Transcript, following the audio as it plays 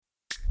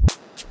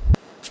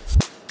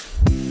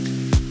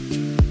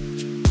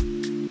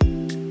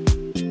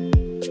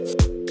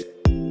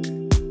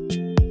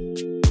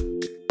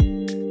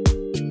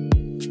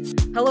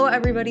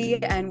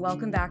everybody, and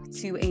welcome back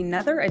to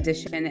another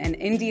edition, an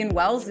Indian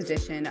Wells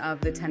edition of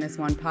the Tennis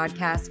One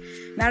podcast.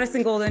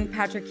 Madison Golden,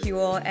 Patrick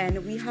Huell, and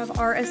we have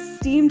our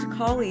esteemed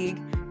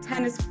colleague,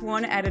 Tennis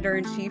One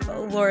editor-in-chief,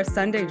 Laura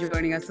Sunday,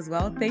 joining us as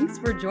well. Thanks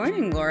for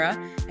joining, Laura.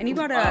 And you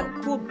got a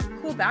cool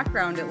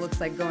background, it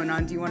looks like, going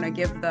on. Do you want to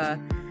give the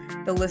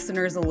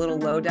listeners a little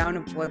lowdown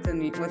of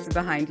what's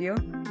behind you?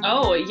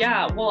 Oh,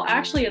 yeah. Well,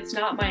 actually, it's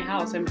not my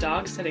house. I'm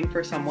dog sitting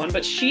for someone,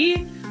 but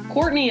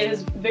Courtney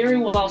is very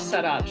well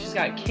set up. She's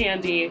got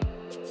candy,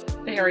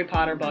 the Harry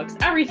Potter books,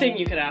 everything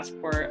you could ask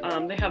for.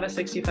 They have a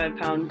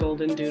 65-pound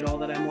golden doodle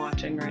that I'm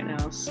watching right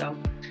now. So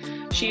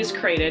she is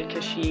crated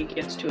because she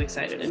gets too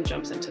excited and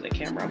jumps into the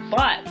camera.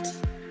 But,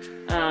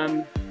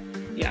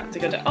 yeah, it's a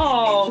good day.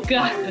 Oh,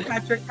 God.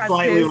 Patrick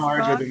slightly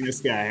larger than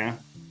this guy, huh?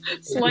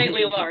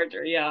 Slightly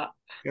larger, yeah.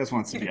 He just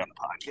wants to be on the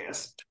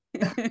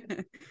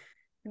podcast.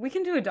 We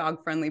can do a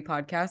dog-friendly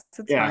podcast.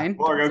 It's fine.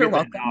 Or go get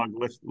that dog.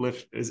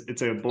 Lift.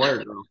 It's a boy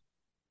or girl?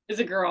 It's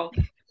a girl.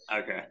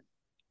 Okay.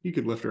 You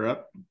could lift her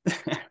up.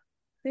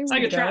 I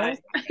could try.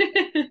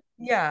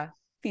 Yeah,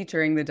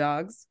 featuring the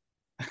dogs.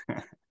 It's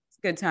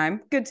a good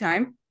time. Good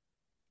time.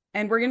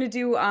 And we're going to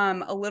do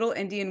a little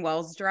Indian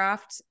Wells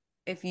draft.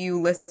 If you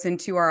listen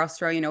to our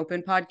Australian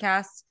Open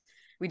podcast,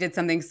 we did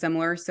something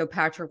similar. So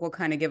Patrick will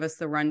kind of give us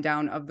the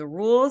rundown of the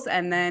rules,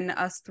 and then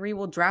us three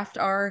will draft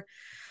our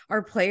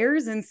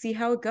players and see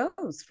how it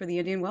goes for the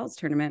Indian Wells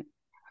tournament.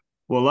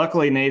 Well,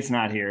 luckily Nate's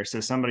not here,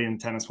 so somebody in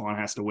Tennis One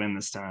has to win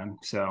this time.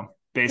 So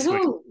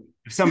basically,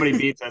 if somebody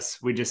beats us,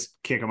 we just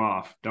kick them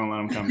off. Don't let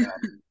them come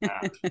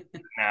back.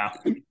 No.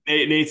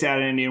 Nate's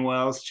out at Indian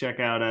Wells.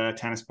 Check out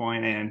Tennis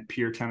Point and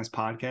Pure Tennis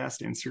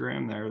Podcast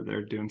Instagram.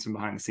 They're doing some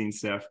behind the scenes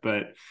stuff.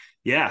 But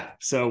yeah,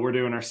 so we're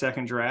doing our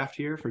second draft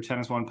here for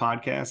Tennis One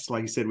podcast.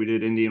 Like you said, we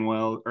did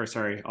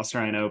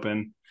Australian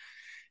Open.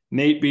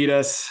 Nate beat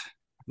us.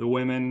 The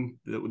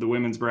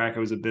women's bracket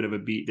was a bit of a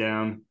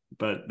beatdown,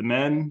 but the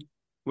men,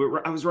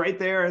 I was right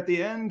there at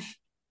the end,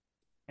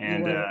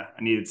 and I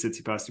needed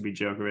Tsitsipas to beat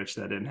Djokovic.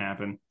 That didn't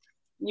happen.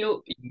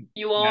 You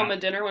owe him a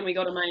dinner when we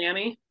go to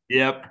Miami.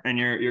 Yep, and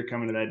you're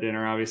coming to that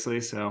dinner,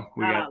 obviously. So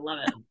we got love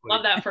it.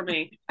 Love that for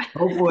me.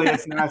 Hopefully,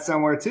 it's not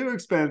somewhere too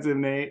expensive,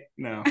 Nate.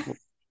 No.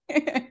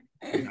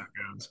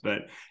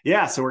 But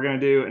yeah, so we're gonna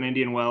do an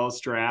Indian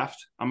Wells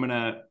draft.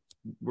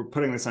 We're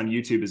putting this on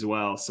YouTube as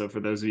well. So for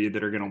those of you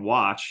that are going to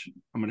watch,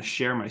 I'm going to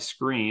share my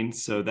screen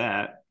so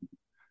that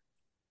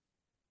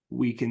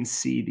we can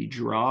see the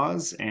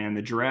draws and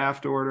the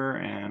draft order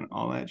and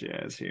all that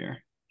jazz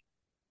here.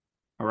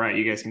 All right.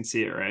 You guys can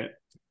see it, right?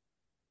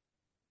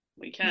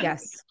 We can.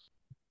 Yes.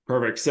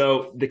 Perfect.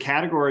 So the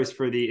categories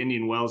for the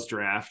Indian Wells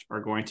draft are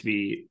going to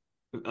be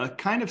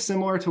kind of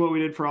similar to what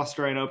we did for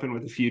Australian Open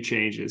with a few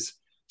changes.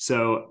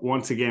 So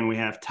once again, we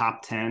have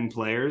top 10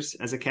 players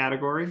as a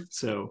category.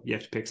 So you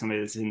have to pick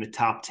somebody that's in the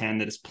top 10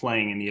 that is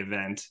playing in the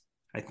event.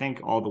 I think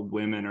all the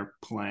women are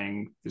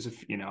playing. There's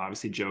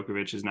obviously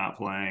Djokovic is not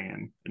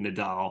playing and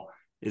Nadal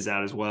is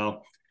out as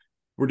well.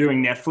 We're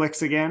doing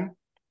Netflix again.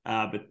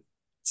 But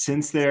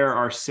since there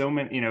are so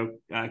many,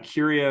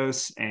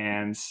 Kyrgios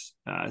and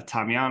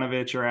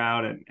Tomljanovic are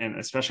out, and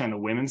especially on the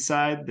women's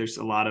side, there's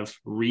a lot of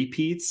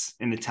repeats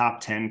in the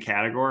top 10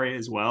 category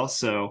as well.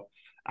 So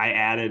I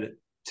added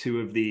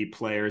two of the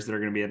players that are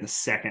going to be in the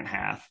second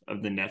half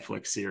of the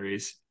Netflix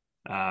series.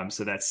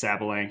 So that's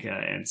Sabalenka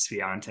and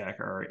Swiatek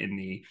are in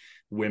the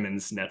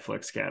women's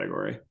Netflix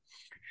category.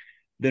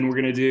 Then we're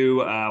going to do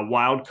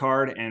wild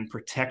card and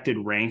protected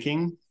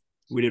ranking.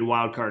 We did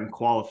wild card and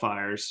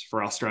qualifiers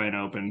for Australian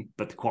Open,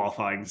 but the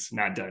qualifying's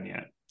not done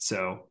yet.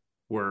 So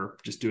we're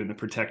just doing the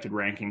protected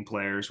ranking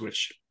players,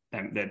 which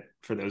that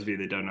for those of you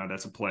that don't know,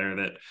 that's a player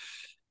that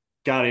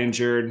got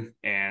injured,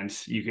 and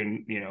you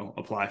can,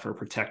 apply for a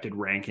protected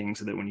ranking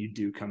so that when you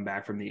do come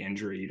back from the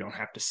injury, you don't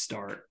have to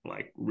start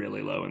like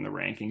really low in the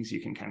rankings.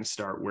 You can kind of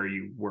start where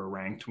you were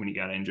ranked when you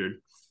got injured.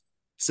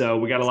 So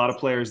we got a lot of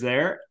players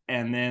there.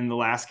 And then the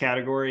last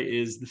category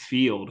is the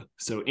field.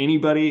 So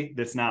anybody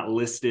that's not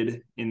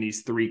listed in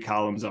these three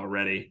columns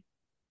already.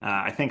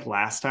 I think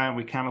last time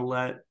we kind of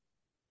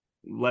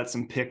let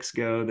some picks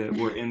go that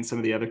were in some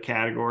of the other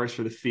categories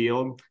for the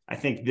field. I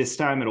think this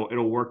time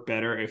it'll work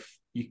better if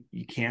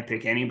you can't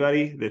pick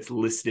anybody that's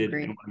listed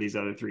in one of these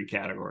other three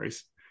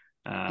categories.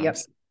 Yep.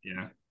 So,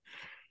 yeah.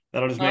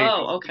 That'll just make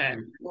okay.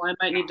 Well, I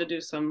might need to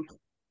do some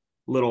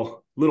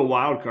little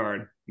wild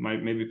card.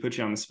 Might maybe put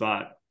you on the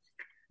spot.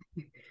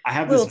 I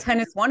have little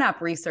Tennis One app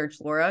research,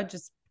 Laura.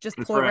 Just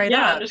pull it right up.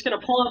 Yeah, I'm just gonna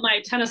pull up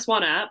my Tennis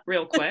One app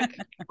real quick.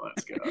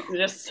 Let's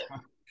go.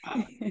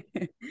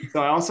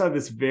 So I also have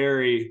this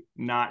very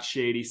not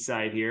shady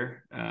site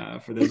here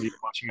for those of you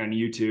watching on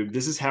YouTube.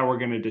 This is how we're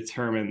going to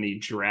determine the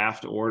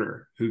draft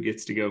order, who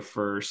gets to go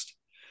first.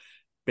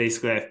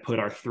 Basically, I've put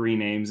our three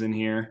names in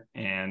here,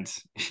 and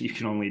you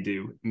can only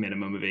do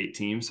minimum of 8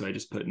 teams. So I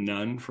just put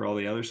none for all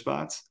the other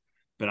spots.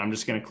 But I'm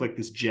just going to click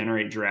this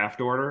generate draft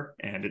order,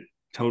 and it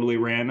totally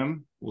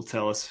random will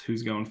tell us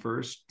who's going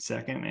first,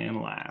 second,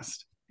 and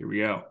last. Here we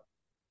go.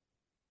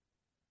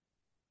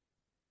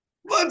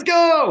 Let's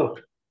go.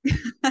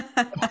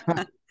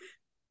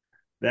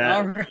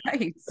 All That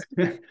right.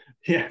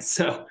 yeah.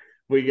 So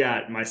we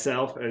got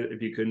myself,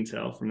 if you couldn't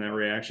tell from that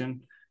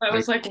reaction. I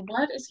was like,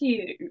 what is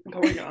he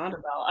going on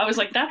about? I was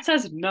like, that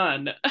says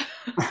none.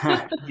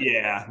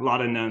 Yeah, a lot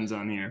of nuns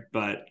on here,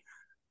 but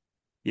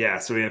yeah.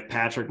 So we have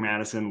Patrick,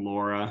 Madison,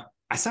 Laura.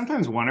 I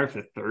sometimes wonder if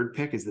the third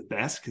pick is the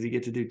best because you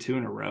get to do two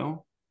in a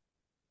row.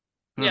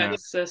 Yeah,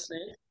 it's a snake.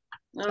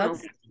 I don't know.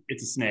 That's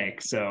It's a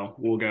snake. So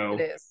we'll it go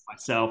is.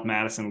 myself,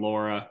 Madison,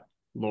 Laura,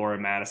 Laura,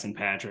 Madison,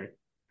 Patrick,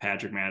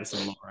 Patrick,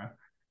 Madison, Laura,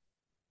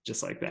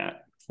 just like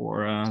that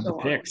for the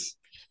picks.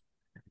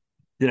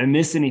 Did I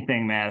miss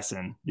anything,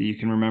 Madison, that you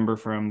can remember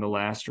from the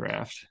last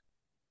draft?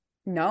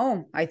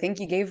 No, I think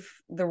you gave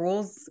the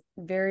rules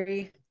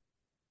very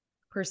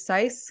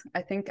precise.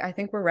 I think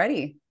we're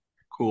ready.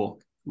 Cool.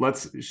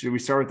 Should we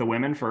start with the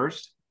women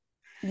first?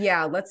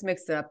 Yeah, let's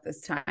mix it up this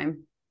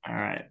time. All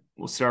right.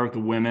 We'll start with the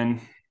women.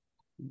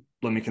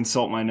 Let me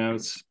consult my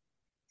notes.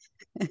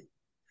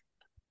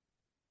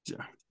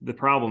 The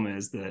problem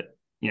is that,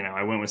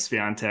 I went with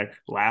Swiatek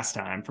last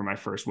time for my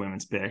first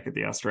women's pick at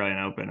the Australian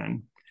Open,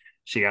 and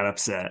she got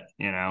upset,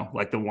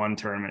 like the one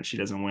tournament she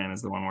doesn't win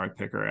is the one where I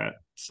pick her at.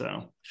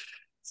 So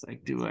it's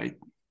like, do I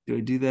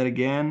do that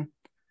again?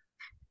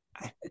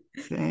 I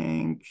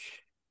think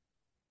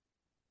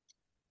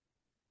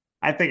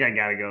I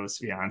gotta go with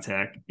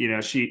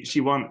Swiatek.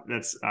 She won.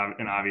 That's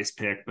an obvious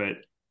pick, but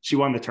she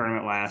won the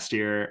tournament last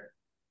year.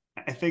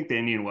 I think the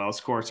Indian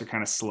Wells courts are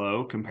kind of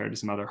slow compared to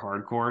some other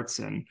hard courts,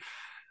 and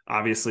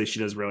obviously she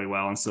does really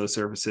well on slow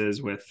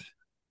surfaces with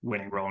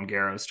winning Roland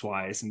Garros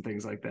twice and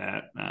things like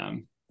that.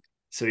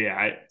 So yeah,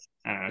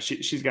 I don't know.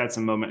 She's got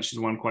some moments. She's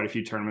won quite a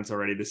few tournaments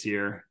already this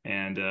year,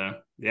 and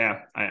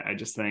I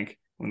just think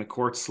when the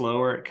court's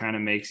slower, it kind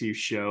of makes you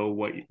show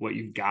what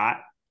you've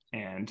got,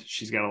 and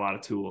she's got a lot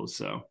of tools.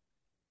 So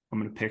I'm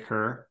going to pick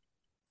her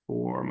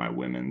for my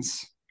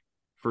women's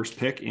first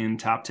pick in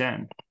top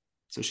 10.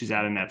 So she's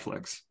out of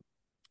Netflix.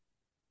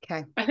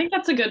 Okay. I think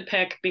that's a good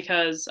pick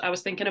because I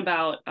was thinking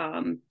about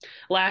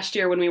last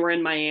year when we were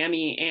in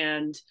Miami,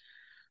 and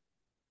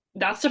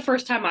that's the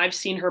first time I've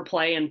seen her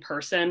play in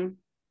person.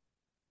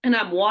 And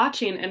I'm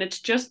watching, and it's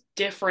just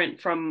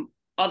different from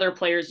other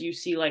players you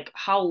see, like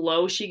how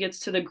low she gets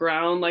to the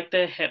ground, like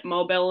the hip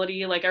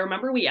mobility. Like I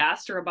remember we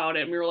asked her about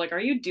it, and we were like, are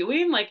you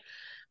doing like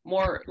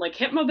more like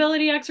hip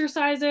mobility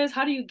exercises?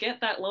 How do you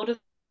get that low to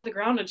the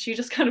ground? And she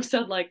just kind of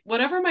said like,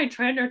 whatever my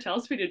trainer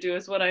tells me to do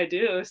is what I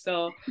do.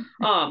 So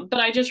but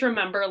I just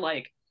remember,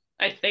 like,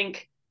 I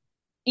think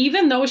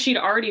even though she'd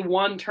already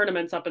won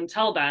tournaments up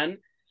until then,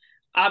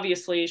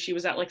 obviously she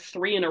was at like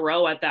 3 in a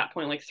row at that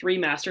point, like 3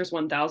 Masters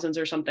 1000s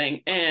or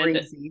something, and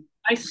Crazy.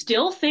 I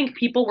still think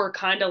people were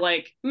kind of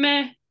like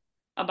meh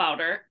about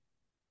her.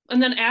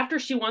 And then after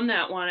she won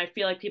that one, I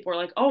feel like people were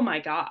like, oh my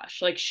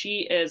gosh, like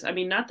she is, I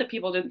mean, not that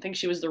people didn't think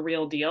she was the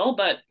real deal,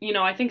 but,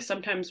 I think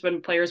sometimes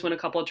when players win a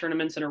couple of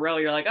tournaments in a row,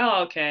 you're like,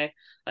 oh, okay,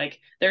 like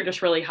they're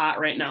just really hot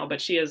right now, but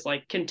she has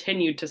like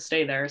continued to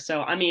stay there.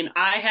 So, I mean,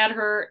 I had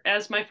her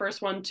as my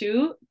first one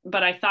too,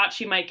 but I thought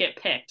she might get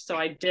picked. So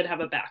I did have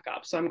a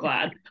backup. So I'm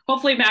glad.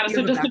 Hopefully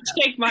Madison doesn't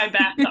take my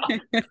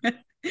backup.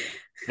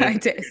 I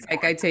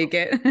take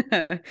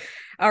it.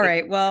 All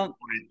right. Well,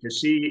 because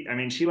she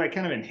like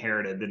kind of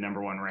inherited the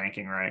number one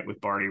ranking, right,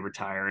 with Barty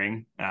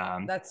retiring.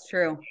 That's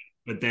true.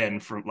 But then,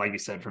 from like you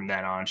said, from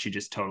then on, she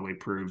just totally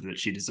proved that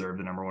she deserved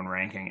the number one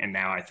ranking, and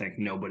now I think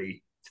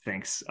nobody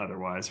thinks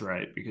otherwise,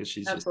 right? Because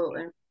she's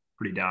Absolutely just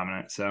pretty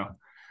dominant. So,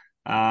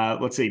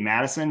 let's see,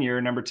 Madison,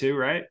 you're number 2,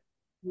 right?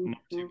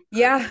 Mm-hmm.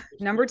 Yeah,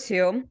 number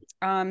 2.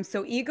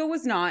 So Ego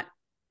was not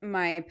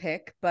my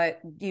pick,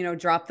 but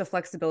drop the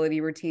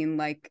flexibility routine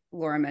like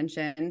Laura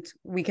mentioned.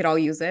 We could all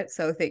use it.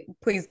 So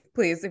please,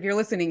 if you're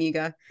listening,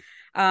 Iga.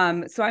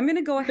 So I'm going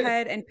to go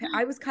ahead and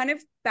I was kind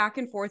of back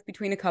and forth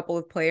between a couple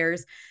of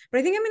players, but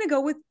I think I'm going to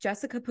go with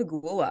Jessica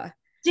Pegula.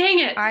 Dang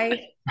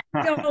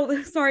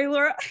it. Sorry,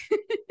 Laura.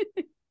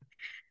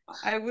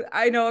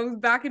 I know I was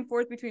back and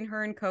forth between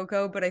her and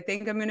Coco, but I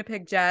think I'm going to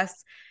pick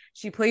Jess.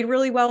 She played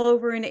really well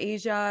over in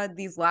Asia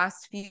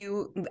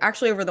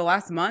over the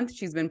last month.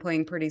 She's been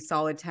playing pretty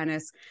solid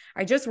tennis.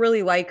 I just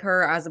really like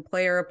her as a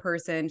player, a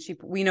person.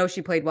 We know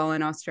she played well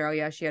in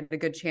Australia. She had a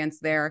good chance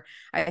there.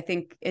 I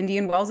think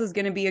Indian Wells is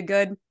going to be a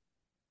good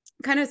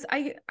kind of,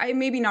 I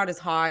maybe not as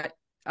hot,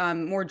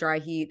 more dry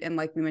heat, and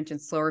like we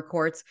mentioned, slower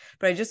courts,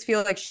 but I just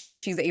feel like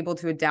she's able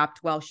to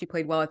adapt well. She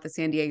played well at the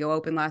San Diego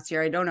Open last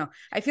year. I don't know.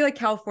 I feel like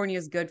California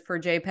is good for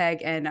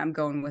JPEG, and I'm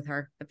going with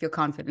her. I feel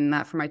confident in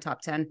that for my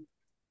top 10.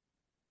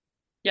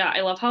 Yeah,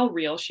 I love how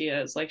real she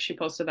is. Like she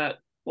posted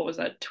what was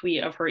that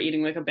tweet of her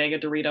eating like a bag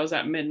of Doritos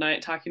at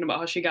midnight, talking about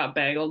how she got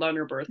bageled on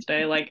her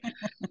birthday. Like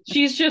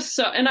she's just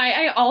so, and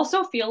I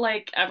also feel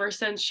like ever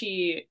since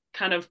she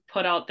kind of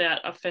put out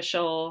that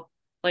official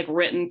like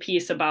written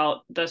piece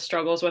about the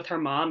struggles with her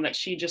mom, that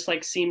she just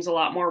like seems a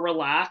lot more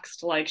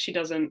relaxed. Like she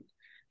doesn't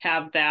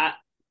have that,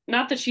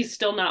 not that she's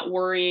still not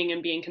worrying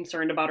and being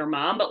concerned about her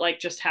mom, but like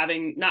just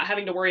not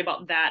having to worry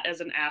about that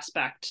as an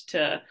aspect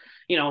to,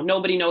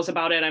 nobody knows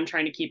about it. I'm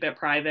trying to keep it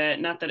private.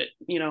 Not that it,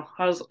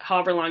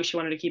 however long she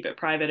wanted to keep it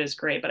private is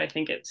great, but I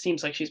think it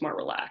seems like she's more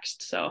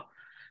relaxed. So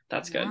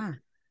That's good.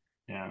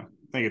 Yeah.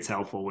 I think it's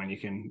helpful when you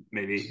can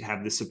maybe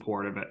have the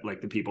support of it, like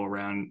the people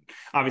around.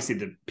 Obviously,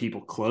 the people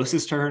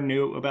closest to her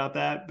knew about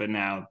that, but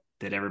now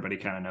that everybody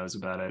kind of knows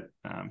about it,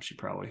 she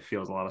probably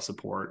feels a lot of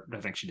support. I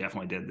think she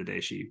definitely did the day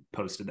she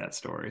posted that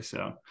story.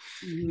 So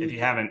if you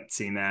haven't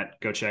seen that,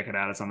 go check it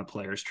out. It's on the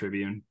Players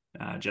Tribune.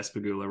 Jess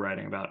Pegula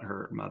writing about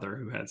her mother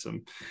who had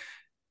some,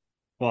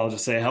 well, I'll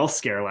just say a health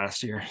scare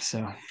last year.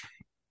 So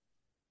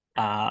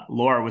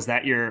Laura, was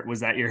that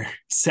your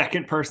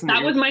second person?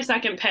 That was my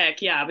second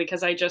pick. Yeah.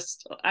 Because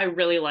I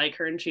really like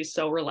her and she's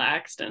so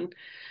relaxed and,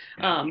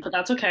 but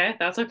that's okay.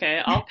 That's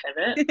okay. I'll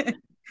pivot.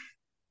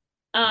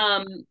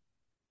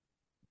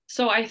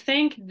 So I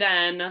think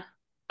then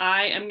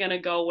I am going to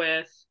go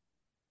with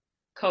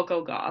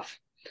Coco Gauff.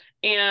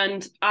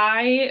 And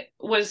I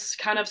was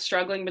kind of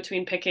struggling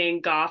between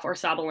picking Gauff or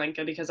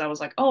Sabalenka because I was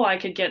like, oh, I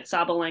could get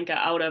Sabalenka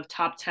out of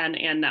top 10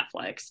 and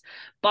Netflix.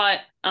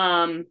 But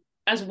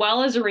as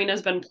well as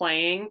Arena's been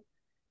playing,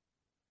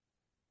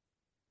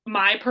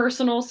 my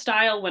personal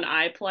style when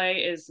I play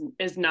is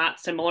not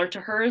similar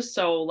to hers.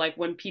 So like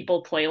when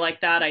people play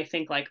like that, I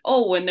think like,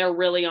 oh, when they're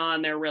really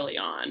on, they're really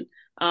on.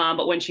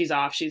 But when she's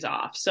off, she's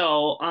off.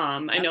 So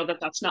I know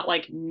that that's not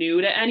like new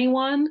to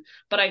anyone,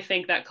 but I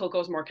think that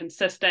Coco's more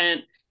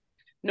consistent.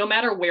 No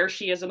matter where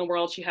she is in the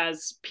world, she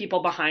has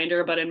people behind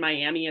her, but in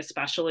Miami,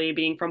 especially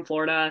being from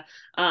Florida,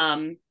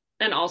 and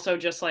also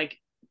just like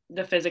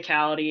the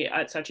physicality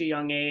at such a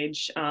young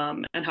age,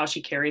 and how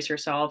she carries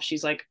herself.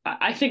 She's like,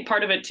 I think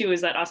part of it too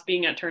is that us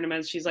being at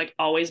tournaments, she's like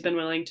always been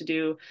willing to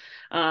do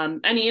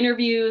any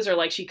interviews or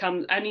like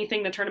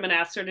anything the tournament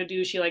asks her to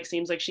do, she like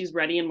seems like she's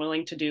ready and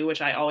willing to do,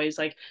 which I always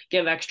like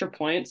give extra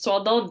points. So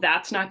although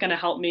that's not going to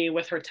help me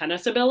with her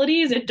tennis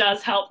abilities, it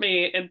does help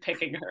me in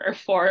picking her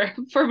for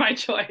my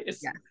choice.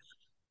 Yeah.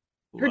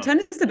 Her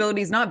tennis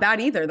ability is not bad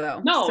either,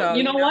 though. No, so,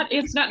 you know what?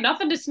 It's not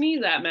nothing to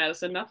sneeze at,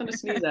 Madison. Nothing to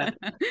sneeze at.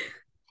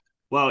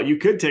 Well, you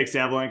could take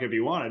Sabalenka if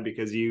you wanted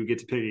because you get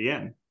to pick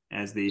again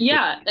as the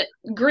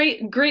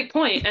great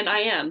point, and I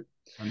am.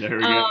 And there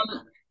we go.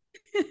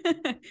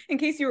 In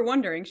case you were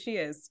wondering, she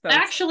is. Folks.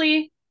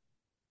 Actually,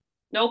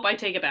 nope. I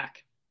take it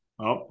back.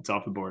 Oh, it's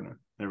off the board now.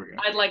 There we go.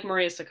 I'd like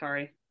Maria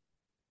Sakkari.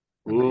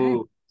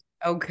 Ooh.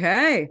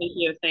 Okay.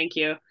 Thank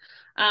you.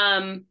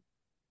 I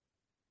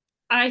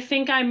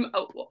think I'm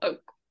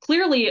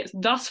clearly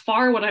thus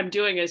far what I'm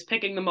doing is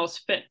picking the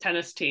most fit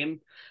tennis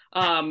team,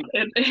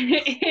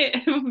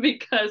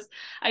 because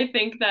I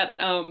think that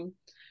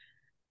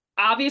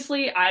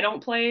obviously I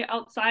don't play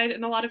outside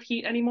in a lot of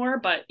heat anymore,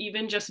 but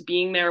even just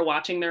being there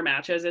watching their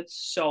matches, it's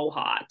so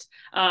hot,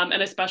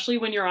 and especially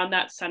when you're on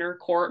that center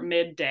court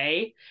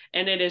midday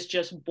and it is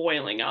just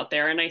boiling out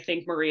there. And I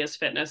think Maria's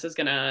fitness is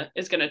gonna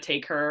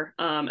take her,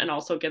 and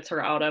also gets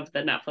her out of the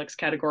Netflix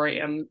category,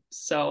 and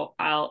so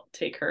I'll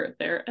take her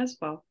there as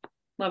well.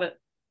 Love it.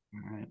 All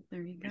right,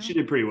 there you go. She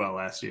did pretty well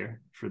last year.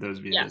 For those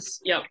of you,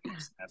 yes, yep,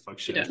 Netflix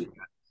shows.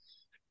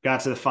 Got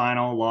to the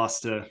final,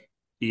 lost to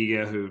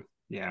Iga, who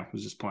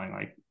was just playing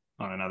like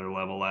on another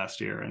level last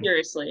year. And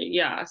seriously,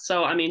 yeah.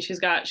 So I mean, she's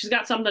got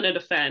something to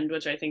defend,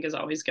 which I think is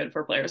always good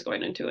for players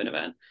going into an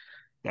event.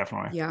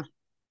 Definitely.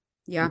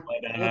 Yeah.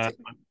 But,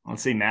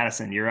 let's see,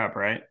 Madison, you're up,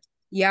 right?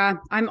 Yeah,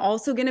 I'm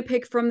also gonna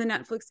pick from the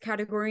Netflix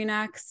category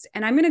next,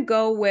 and I'm gonna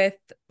go with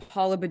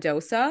Paula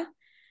Badosa.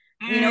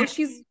 You know,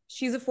 she's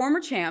a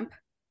former champ.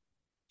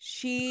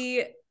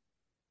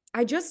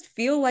 I just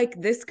feel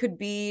like this could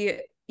be,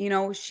 you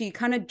know, she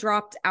kind of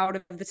dropped out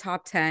of the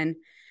top 10.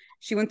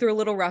 She went through a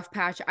little rough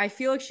patch. I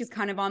feel like she's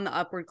kind of on the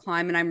upward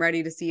climb, and I'm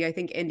ready to see. I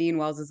think Indian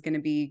Wells is going to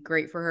be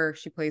great for her.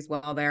 She plays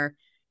well there,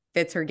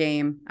 fits her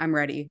game. I'm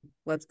ready.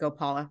 Let's go,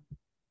 Paula.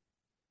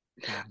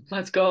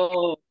 Let's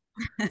go.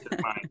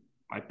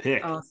 my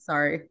pick. Oh,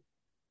 sorry.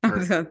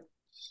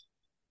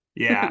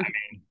 Yeah, I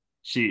mean,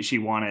 she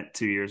won it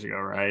 2 years ago,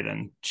 right?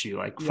 And she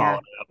followed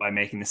it up by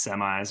making the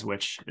semis,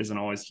 which isn't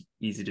always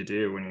easy to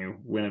do when you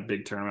win a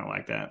big tournament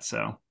like that.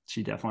 So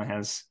she definitely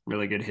has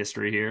really good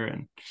history here,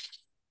 and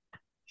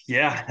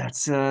yeah,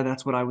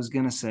 that's what I was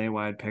gonna say.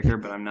 Why I'd pick her,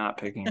 but I'm not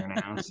picking her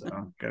now.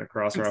 So gotta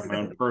cross her off my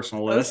own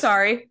personal list. Oh,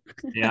 sorry.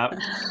 Yep.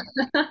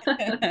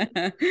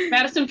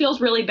 Madison feels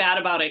really bad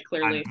about it.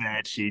 Clearly, I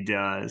bet she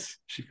does.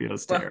 She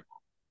feels terrible.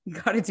 You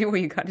got to do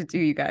what you got to do,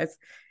 you guys.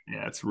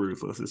 Yeah, it's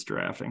ruthless. It's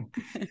drafting.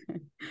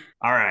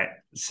 All right,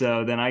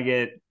 so then I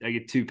get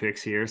 2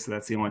 picks here, so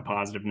that's the only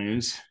positive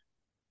news.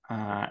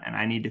 And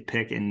I need to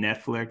pick a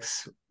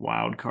Netflix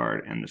wild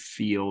card and the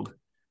field.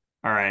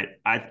 All right,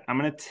 I'm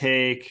gonna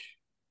take.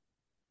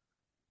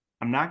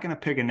 I'm not going to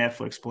pick a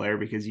Netflix player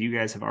because you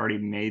guys have already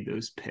made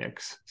those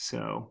picks.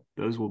 So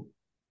those will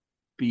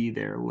be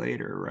there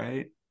later,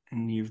 right?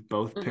 And you've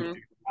both picked the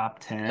top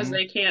 10. Because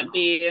they can't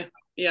be,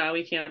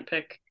 we can't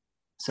pick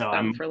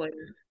them for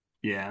later.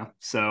 Yeah.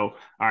 So, all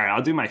right,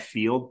 I'll do my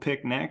field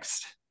pick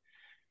next.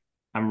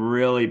 I'm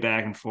really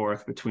back and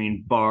forth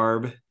between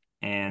Barb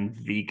and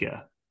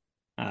Vika.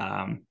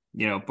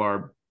 You know,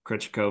 Barb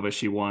Krejcikova,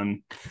 she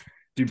won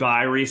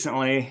Dubai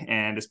recently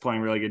and is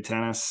playing really good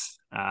tennis.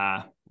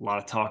 a lot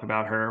of talk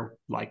about her.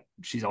 Like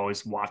she's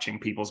always watching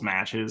people's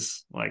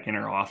matches, like in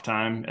her off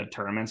time at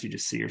tournaments. You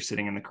just see her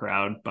sitting in the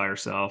crowd by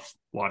herself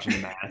watching the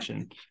match.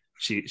 And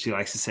she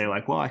likes to say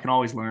like, well, I can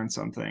always learn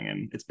something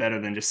and it's better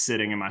than just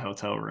sitting in my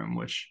hotel room,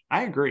 which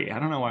I agree. I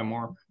don't know why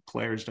more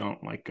players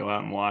don't like go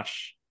out and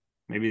watch.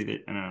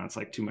 Maybe I don't know, it's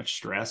like too much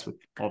stress with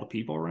all the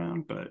people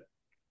around, but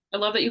I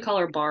love that you call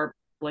her Barb,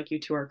 like you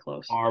two are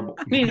close. Barb.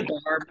 I mean,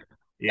 Barb.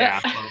 Yeah.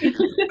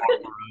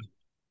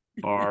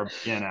 Barb,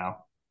 you know.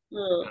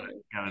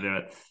 Gotta do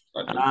it.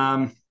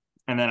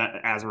 And then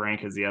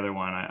Azarenka is the other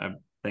one I'm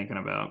thinking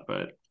about,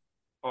 but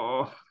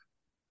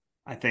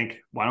I think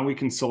why don't we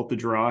consult the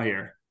draw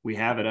here? We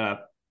have it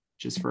up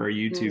just for our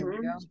YouTube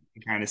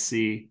to kind of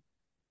see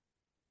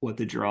what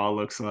the draw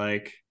looks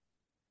like.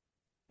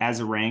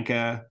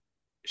 Azarenka,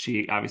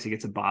 she obviously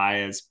gets a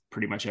bye, as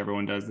pretty much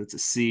everyone does that's a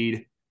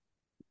seed.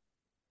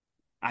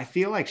 I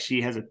feel like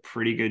she has a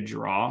pretty good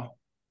draw.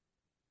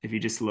 If you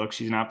just look,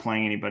 she's not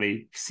playing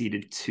anybody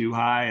seeded too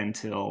high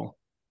until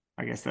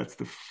I guess that's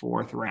the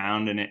fourth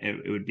round, and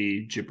it would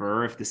be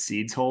Jabeur if the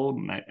seeds hold.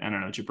 And I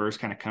don't know, Jabeur's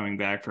kind of coming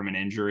back from an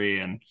injury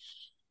and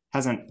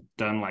hasn't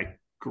done like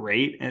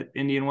great at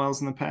Indian Wells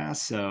in the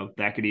past, so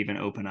that could even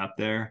open up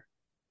there.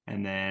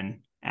 And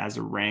then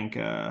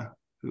Azarenka,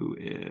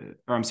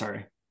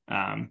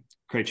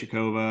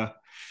 Krejcikova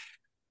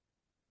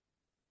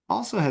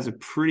also has a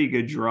pretty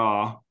good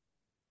draw,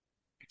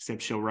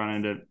 except she'll run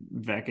into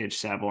Vekic,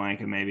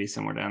 Sabalenka, maybe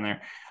somewhere down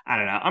there. I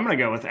don't know. I'm going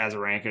to go with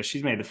Azarenka.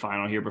 She's made the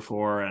final here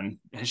before, and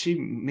has she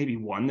maybe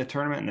won the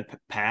tournament in the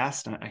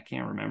past? I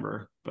can't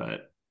remember,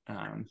 but I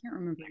can't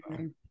remember.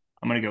 Anyway,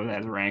 I'm going to go with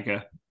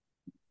Azarenka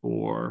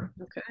for.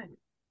 Okay,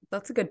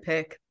 that's a good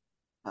pick.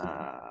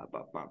 For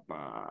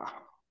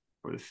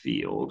the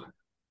field,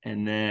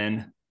 and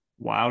then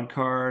wild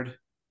card.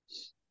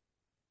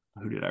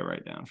 Who did I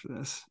write down for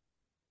this?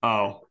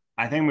 Oh,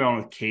 I think we went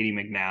with Caty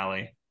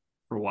McNally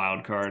for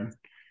wild card.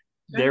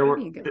 There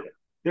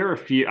were a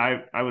few.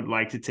 I would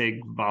like to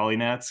take Volley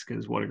Nets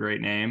because what a great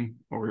name,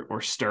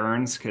 or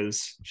Stearns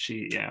because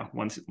she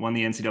won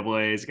the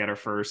NCAA's, got her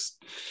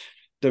first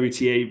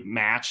WTA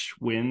match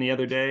win the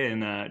other day,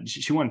 and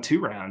she won 2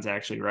 rounds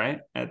actually,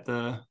 right? She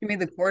made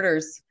the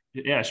quarters.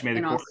 Yeah, she made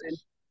the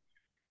quarters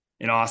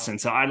in Austin.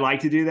 So I'd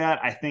like to do that.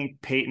 I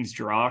think Peyton's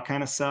draw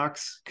kind of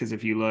sucks because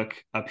if you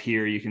look up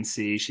here, you can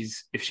see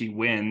if she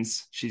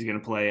wins, she's going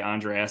to play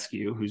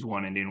Andreescu, who's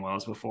won Indian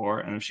Wells before.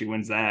 And if she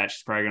wins that,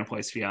 she's probably going to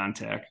play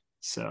Swiatek.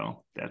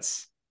 So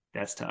that's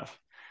tough.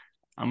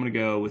 I'm going to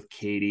go with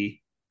Caty,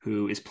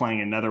 who is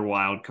playing another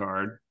wild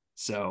card.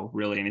 So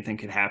really anything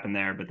could happen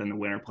there. But then the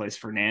winner plays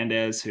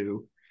Fernandez,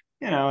 who,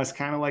 has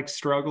kind of like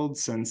struggled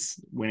since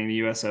winning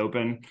the US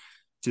Open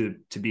to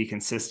be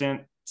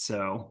consistent.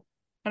 So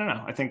I don't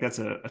know. I think that's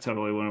a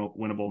totally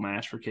winnable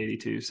match for Caty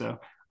too. So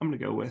I'm going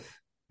to go with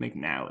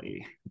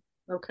McNally.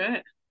 Okay.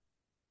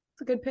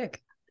 It's a good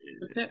pick.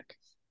 Good pick.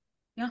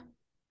 Yeah.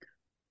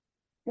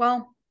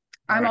 Well,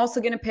 I'm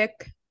also going to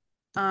pick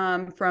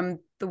from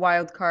the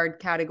wild card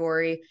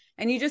category.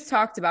 And you just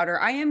talked about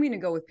her. I am going to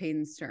go with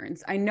Peyton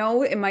Stearns. I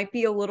know it might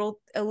be a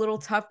little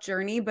tough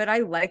journey, but I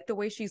like the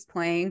way she's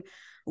playing.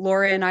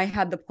 Laura and I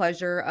had the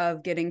pleasure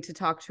of getting to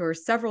talk to her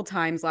several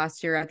times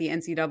last year at the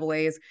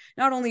NCAAs.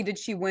 Not only did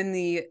she win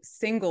the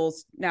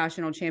singles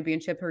national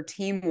championship, her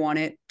team won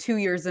it 2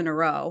 years in a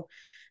row.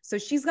 So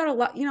she's got a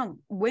lot,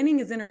 winning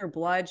is in her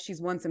blood. She's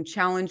won some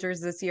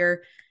challengers this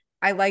year.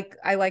 I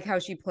like how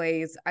she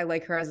plays. I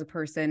like her as a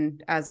person.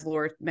 As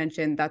Laura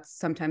mentioned, that's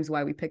sometimes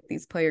why we pick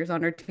these players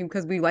on our team,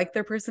 because we like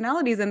their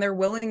personalities and their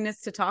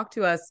willingness to talk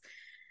to us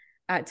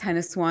at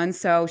Tennis One.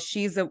 So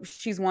she's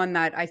one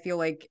that I feel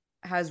like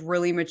has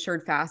really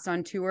matured fast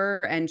on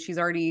tour, and she's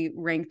already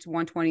ranked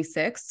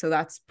 126. So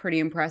that's pretty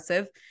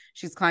impressive.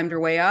 She's climbed her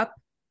way up.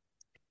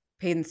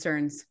 Peyton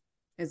Stearns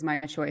is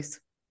my choice.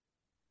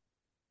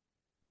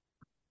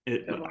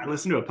 I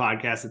listen to a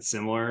podcast that's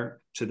similar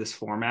to this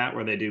format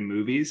where they do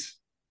movies,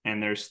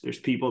 and there's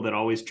people that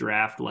always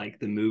draft like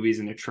the movies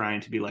and they're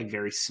trying to be like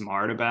very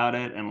smart about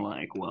it and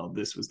like, well,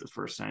 this was the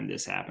first time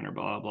this happened or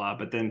blah, blah, blah.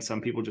 But then some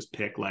people just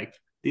pick like,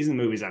 these are the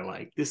movies I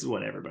like. This is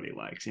what everybody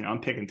likes. I'm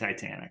picking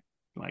Titanic.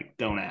 Like,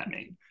 don't at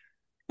me.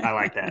 I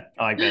like that.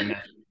 I like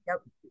that.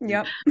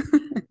 Yep.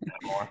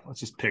 Let's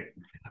just pick.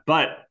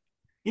 But,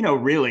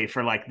 really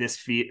for like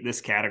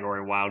this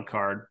category, wild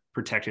card,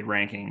 protected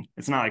ranking,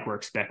 it's not like we're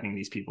expecting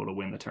these people to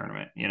win the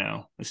tournament.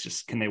 It's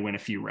just, can they win a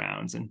few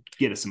rounds and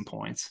get us some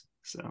points?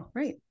 So,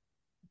 right.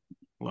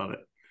 Love it.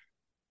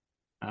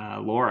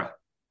 Laura,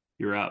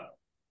 you're up.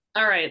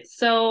 All right.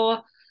 So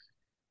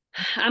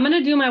I'm going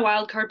to do my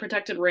wild card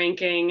protected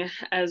ranking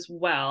as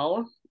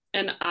well.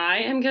 And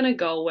I am going to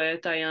go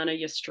with Diana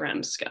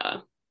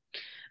Yastremska.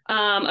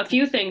 A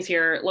few things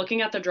here.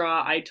 Looking at the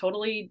draw, I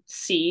totally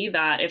see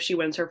that if she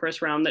wins her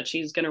first round that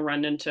she's going to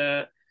run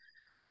into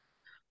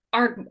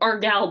our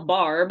gal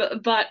Barb.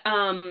 But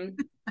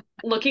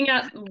looking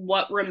at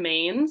what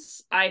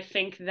remains, I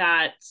think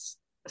that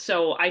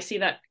so I see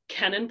that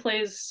Kenin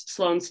plays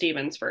Sloane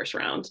Stephens first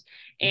round.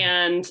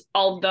 And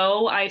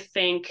although I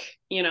think,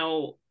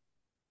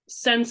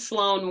 since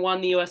Sloane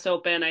won the US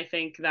Open, I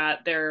think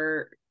that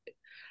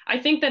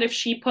if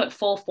she put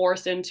full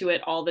force into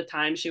it all the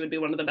time, she would be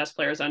one of the best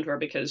players on tour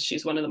because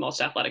she's one of the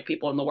most athletic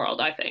people in the world,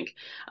 I think.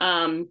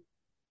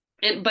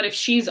 But if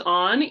she's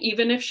on,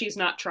 even if she's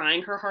not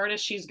trying her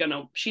hardest, she's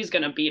gonna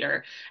beat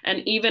her.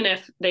 And even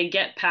if they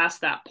get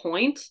past that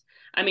point,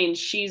 I mean,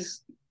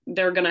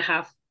 they're gonna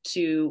have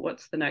to,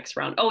 what's the next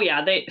round? Oh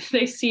yeah, they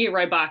see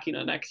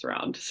Rybakina next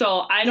round.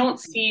 So I don't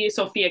see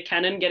Sofia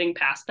Kenin getting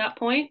past that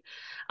point.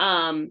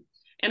 And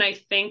I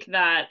think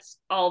that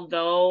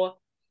although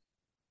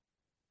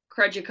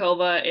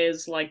Krejcikova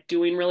is like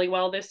doing really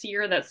well this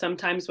year, that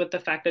sometimes with the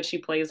fact that she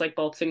plays like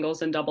both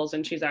singles and doubles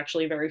and she's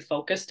actually very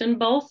focused in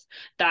both,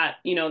 that,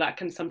 you know, that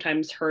can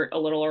sometimes hurt a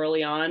little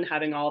early on,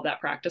 having all of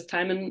that practice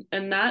time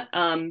and that.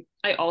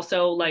 I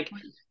also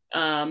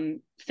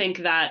think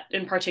that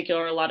in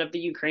particular, a lot of the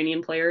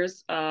Ukrainian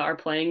players are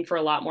playing for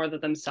a lot more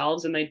than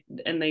themselves, and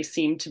they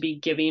seem to be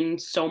giving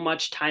so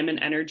much time and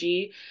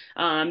energy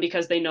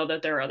because they know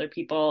that there are other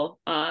people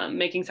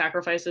making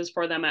sacrifices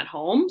for them at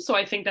home. So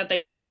I think that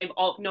they've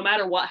all, no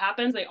matter what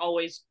happens, they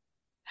always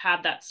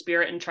have that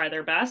spirit and try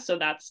their best. So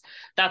that's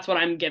what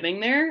I'm giving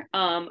there.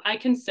 I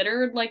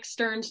considered like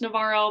Stearns,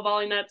 Navarro,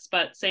 volley nets,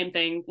 but same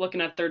thing.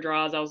 Looking at their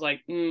draws, I was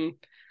like, I'm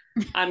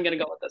gonna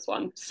go with this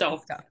one. So.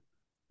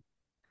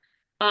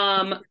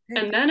 And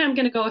then I'm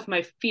going to go with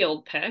my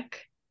field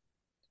pick.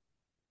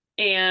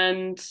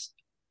 And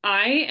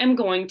I am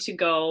going to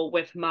go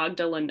with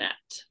Magda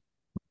Linette.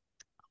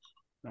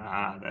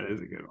 That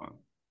is a good one.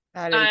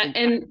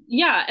 And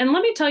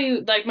let me tell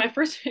you, like, my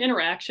first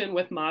interaction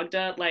with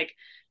Magda, like,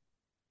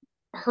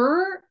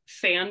 her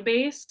fan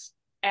base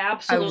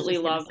absolutely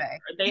loves her.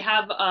 They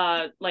have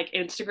like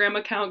Instagram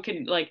account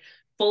can like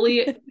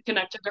fully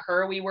connected to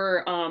her. We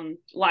were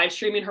live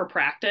streaming her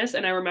practice,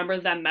 and I remember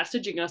them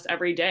messaging us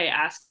every day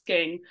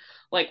asking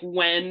like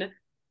when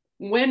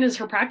is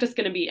her practice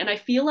going to be. And I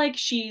feel like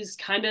she's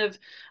kind of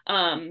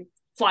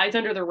flies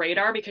under the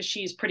radar because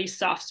she's pretty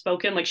soft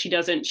spoken. Like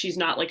she's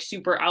not like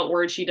super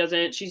outward.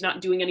 She's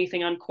not doing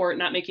anything on court,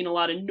 not making a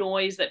lot of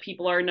noise that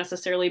people are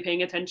necessarily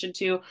paying attention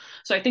to.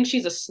 So I think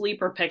she's a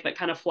sleeper pick that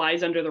kind of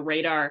flies under the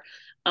radar.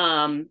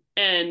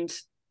 And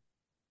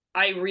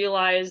I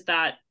realized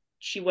that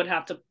she would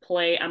have to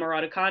play Emma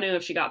Raducanu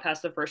if she got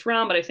past the first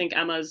round, but I think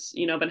Emma's,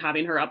 been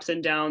having her ups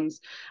and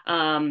downs.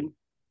 And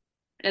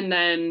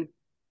then,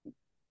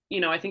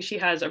 I think she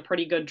has a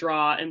pretty good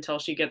draw until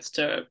she gets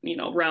to,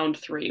 round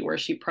 3, where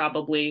she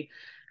probably,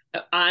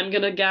 I'm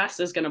going to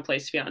guess, is going to play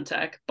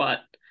Swiatek,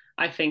 but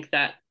I think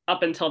that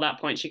up until that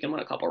point, she can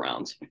win a couple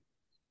rounds.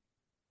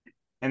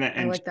 And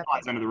she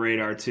flies under the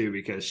radar too,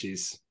 because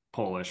she's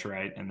Polish,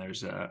 right? And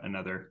there's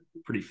another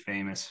pretty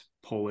famous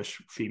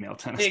Polish female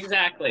tennis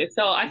exactly.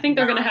 So I think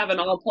they're going to have an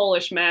all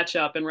Polish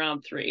matchup in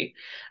round 3.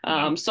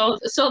 So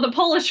the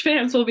Polish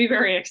fans will be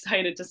very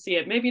excited to see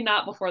it. Maybe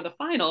not before the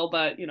final,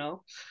 but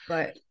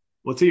But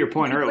well, to your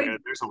point earlier,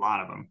 there's a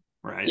lot of them,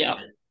 right? Yeah. I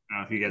don't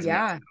know if you guys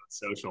have on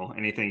social,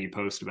 anything you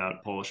post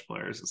about Polish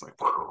players is like,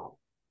 whoa.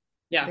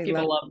 Yeah,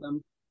 people love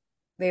them.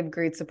 They have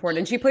great support,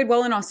 and she played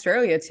well in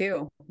Australia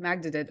too.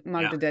 Magda did.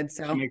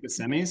 So did she make the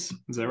semis?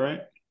 Is that right?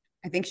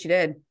 I think she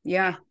did.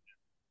 Yeah.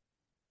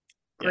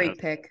 Great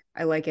pick.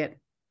 I like it.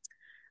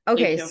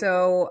 Okay,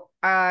 so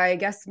I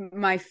guess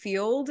my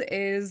field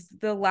is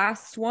the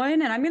last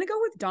one, and I'm going to go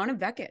with Donna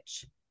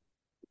Vekic.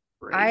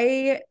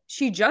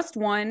 She just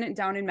won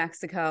down in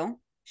Mexico.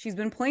 She's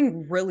been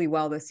playing really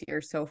well this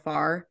year so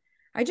far.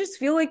 I just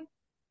feel like,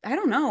 I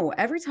don't know,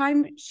 every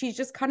time she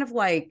just kind of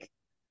like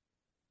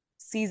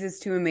ceases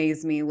to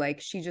amaze me. Like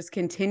she just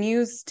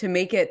continues to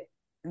make it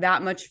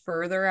that much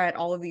further at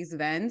all of these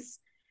events.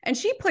 And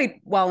she played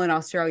well in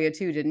Australia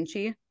too, didn't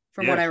she?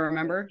 From what I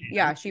remember.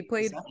 Yeah, she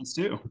played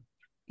too.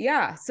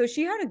 Yeah, so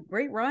she had a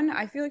great run.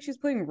 I feel like she's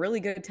playing really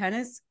good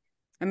tennis.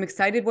 I'm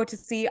excited what to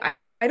see.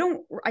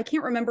 I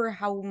can't remember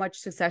how much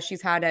success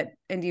she's had at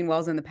Indian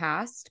Wells in the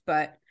past,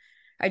 but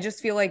I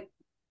just feel like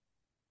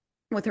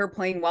with her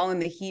playing well in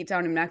the heat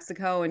down in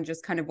Mexico and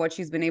just kind of what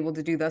she's been able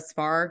to do thus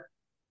far,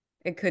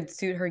 it could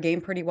suit her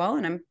game pretty well.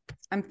 And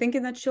I'm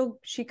thinking that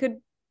she could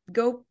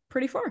go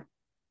pretty far.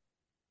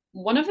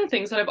 One of the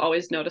things that I've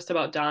always noticed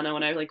about Donna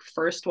when I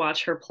first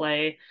watched her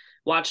play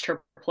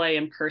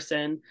in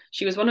person,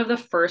 she was one of the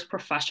first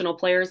professional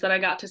players that I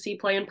got to see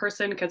play in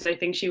person, because I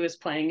think she was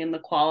playing in the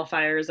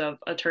qualifiers of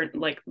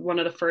one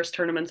of the first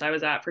tournaments I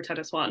was at for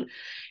Tennis One.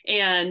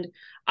 And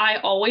I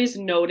always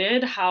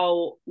noted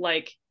how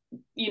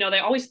they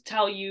always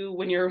tell you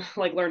when you're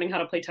learning how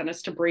to play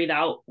tennis to breathe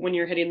out when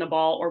you're hitting the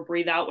ball, or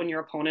breathe out when your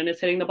opponent is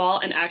hitting the ball.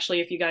 And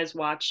actually, if you guys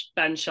watch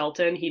Ben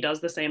Shelton, he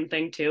does the same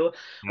thing too,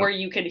 where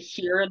you can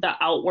hear the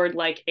outward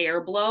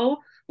air blow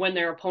when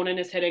their opponent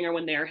is hitting or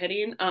when they're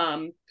hitting,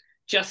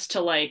 just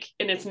to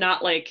and it's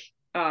not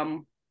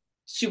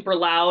super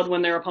loud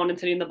when their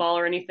opponent's hitting the ball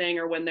or anything,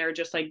 or when they're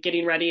just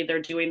getting ready,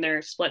 they're doing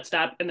their split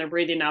step and they're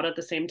breathing out at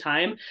the same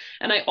time.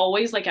 And I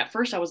always at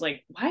first I was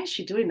like, why is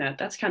she doing that?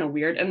 That's kind of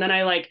weird. And then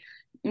I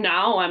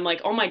now I'm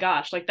like, oh my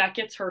gosh, like that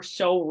gets her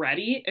so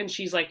ready, and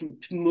she's like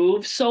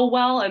moves so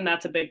well, and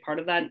that's a big part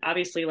of that. And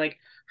obviously, like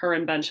her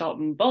and Ben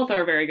Shelton both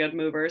are very good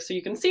movers, so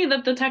you can see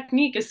that the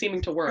technique is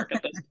seeming to work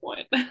at this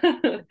point.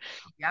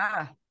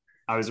 Yeah.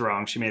 I was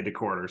wrong. She made the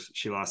quarters.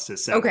 She lost to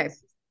Sabalenka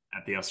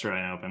at the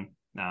Australian Open.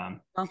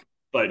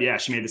 But yeah,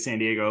 she made the San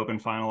Diego Open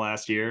final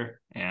last year,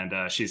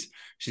 and she's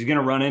going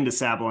to run into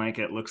Sabalenka,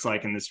 it looks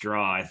like, in this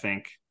draw, I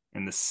think,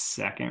 in the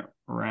second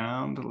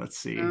round. Let's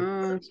see.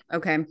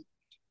 Okay.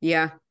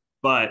 Yeah.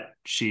 But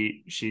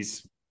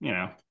she's, you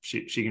know,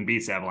 she can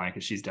beat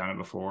Sabalenka. She's done it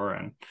before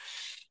and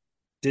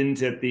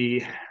didn't at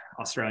the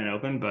Australian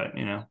Open, but,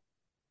 you know,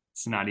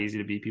 it's not easy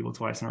to beat people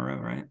twice in a row,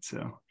 right?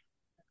 So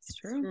that's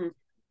true.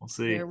 We'll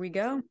see. There we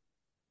go.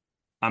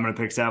 I'm going to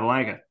pick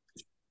Sabalenka.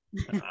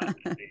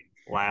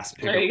 Last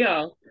pick. There you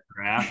go.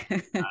 Draft. I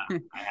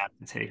have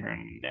to take her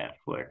on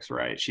Netflix,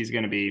 right? She's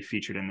going to be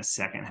featured in the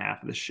second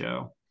half of the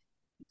show.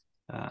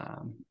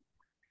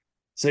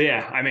 So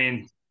yeah, I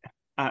mean,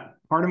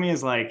 part of me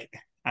is like,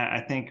 I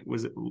think,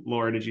 was it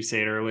Laura, did you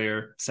say it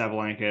earlier?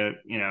 Sabalenka,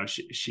 you know,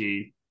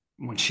 she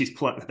when she's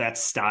that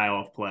style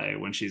of play,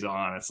 when she's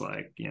on, it's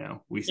like, you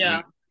know, we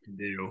can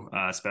do,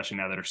 especially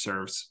now that her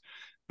serve's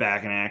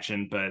back in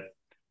action. But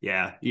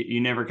yeah, you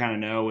never kind of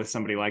know with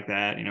somebody like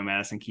that. You know,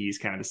 Madison Keys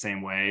kind of the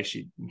same way.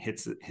 She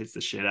hits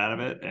the shit out of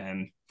it,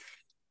 and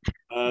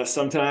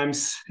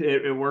sometimes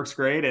it works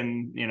great,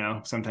 and you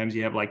know, sometimes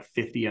you have like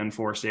 50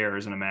 unforced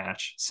errors in a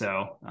match.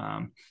 So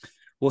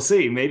we'll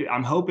see. Maybe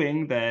I'm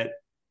hoping that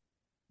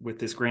with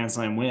this Grand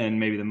Slam win,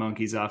 maybe the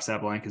monkey's off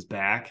Sabalenka's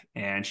back,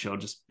 and she'll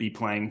just be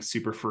playing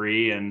super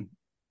free. And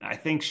I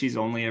think she's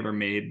only ever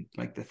made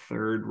like the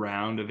third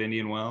round of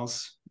Indian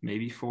Wells,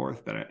 maybe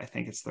fourth, but I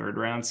think it's third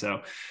round.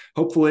 So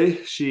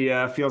hopefully she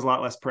feels a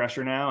lot less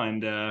pressure now,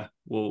 and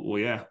we'll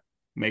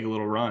make a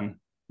little run.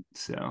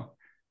 So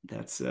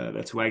that's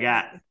who I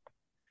got.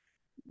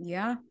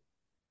 Yeah.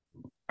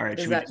 All right.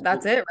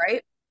 That's it,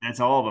 right?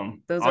 That's all of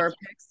them. Those are our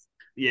picks.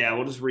 Yeah,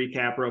 we'll just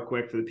recap real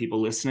quick for the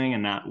people listening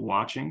and not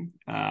watching.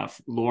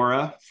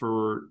 Laura,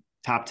 for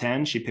top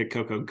 10, she picked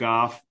Coco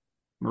Gauff,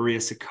 Maria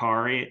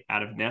Sakkari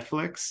out of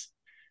Netflix,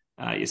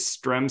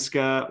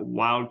 Yastremska,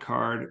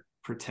 wildcard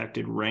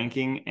protected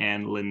ranking,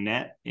 and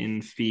Lynette in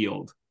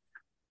field.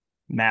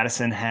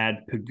 Madison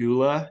had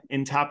Pegula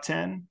in top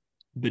 10,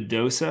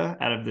 Badosa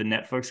out of the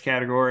Netflix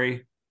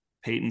category,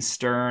 Peyton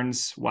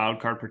Stearns,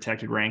 wildcard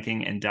protected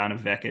ranking, and Donna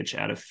Vekic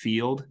out of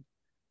field.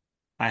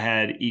 I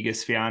had Iga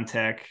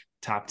Swiatek,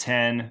 top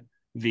 10,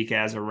 Vika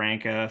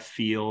Azarenka,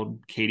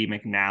 field, Katie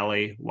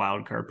McNally,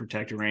 wildcard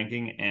protected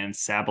ranking, and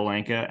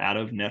Sabalenka out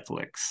of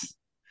Netflix.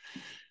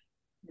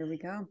 Here we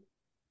go.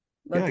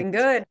 Looking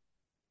good. I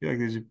feel like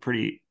there's a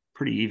pretty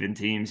even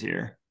teams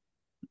here.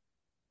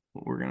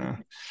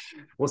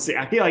 We'll see.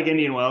 I feel like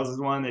Indian Wells is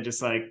one that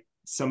just like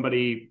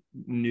somebody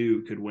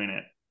new could win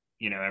it,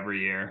 you know, every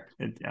year.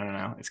 I don't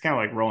know. It's kind of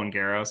like Roland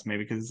Garros,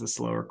 maybe because it's a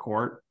slower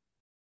court.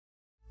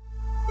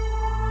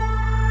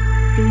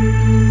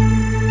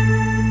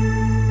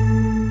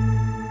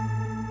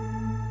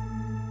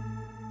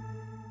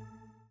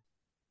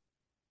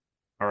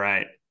 All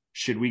right.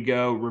 Should we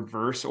go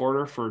reverse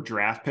order for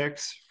draft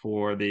picks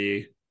for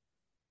the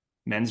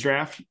men's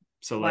draft?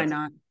 So why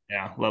not?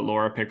 Yeah, let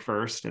Laura pick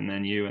first, and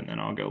then you, and then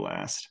I'll go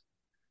last.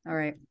 All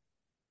right.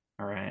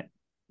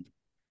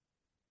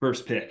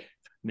 First pick,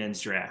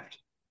 men's draft.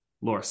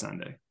 Laura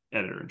Sunday,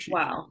 editor-in-chief.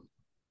 Wow.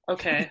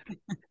 Okay.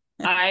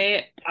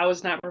 I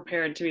was not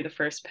prepared to be the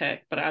first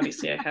pick, but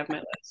obviously I have my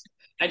list.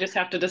 I just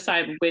have to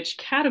decide which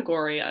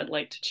category I'd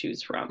like to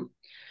choose from.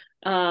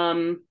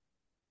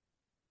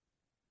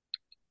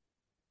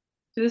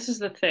 This is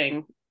the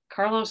thing.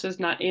 Carlos is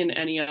not in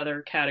any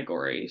other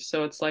category,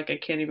 so it's like I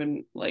can't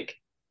even like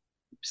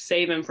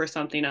save him for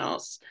something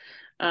else.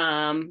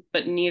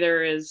 But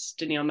neither is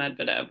Daniil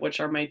Medvedev, which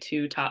are my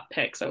two top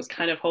picks. I was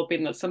kind of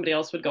hoping that somebody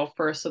else would go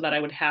first so that I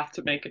would have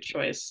to make a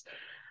choice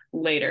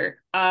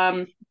later.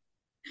 I'm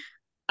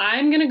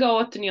going to go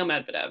with Daniil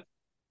Medvedev.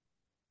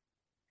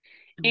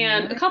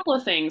 And a couple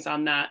of things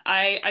on that.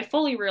 I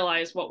fully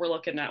realize what we're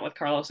looking at with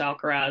Carlos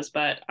Alcaraz,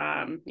 but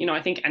you know,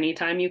 I think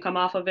anytime you come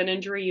off of an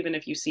injury, even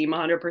if you seem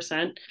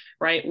 100%,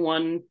 right,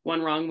 one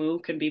wrong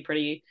move could be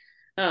pretty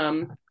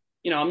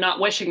you know, I'm not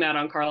wishing that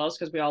on Carlos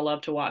because we all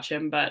love to watch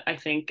him, but I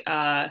think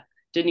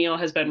Daniil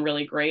has been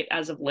really great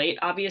as of late,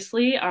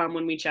 obviously.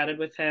 When we chatted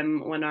with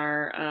him when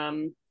our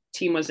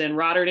team was in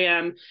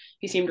Rotterdam,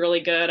 he seemed really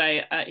good.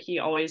 He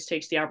always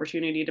takes the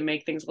opportunity to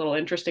make things a little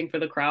interesting for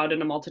the crowd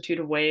in a multitude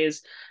of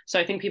ways. So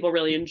I think people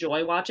really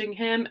enjoy watching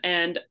him.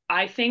 And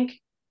I think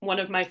one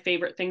of my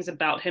favorite things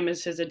about him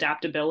is his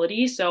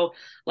adaptability. So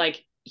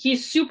like,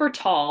 he's super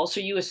tall, so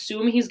you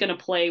assume he's going to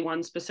play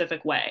one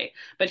specific way,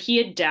 but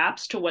he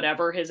adapts to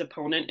whatever his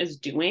opponent is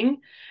doing.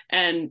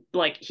 And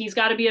like, he's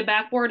got to be a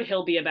backboard,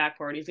 he'll be a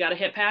backboard. He's got to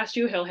hit past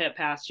you, he'll hit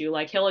past you.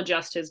 Like, he'll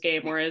adjust his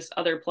game, whereas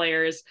other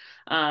players,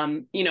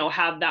 you know,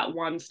 have that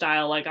one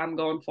style, like I'm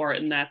going for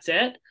it and that's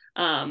it.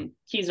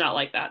 He's not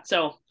like that.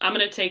 So I'm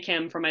going to take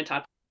him for my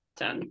top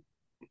 10.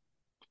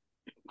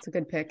 It's a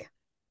good pick.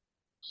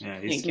 Yeah,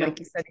 like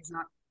you said, he's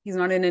He's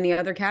not in any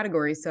other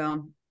category.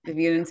 So if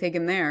you didn't take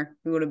him there,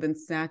 he would have been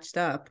snatched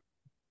up.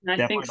 I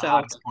Definitely think the so.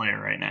 hottest player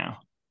right now.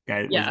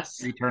 Guy, was Yes.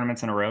 3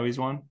 tournaments in a row he's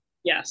won?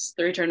 Yes,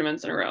 3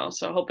 tournaments in a row.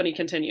 So hoping he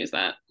continues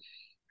that.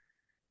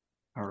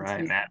 All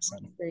right,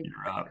 Madison,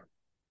 you're up.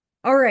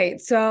 All right,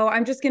 so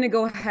I'm just going to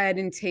go ahead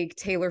and take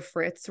Taylor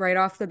Fritz right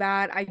off the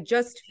bat. I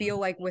just feel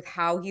like with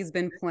how he's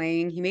been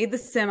playing, he made the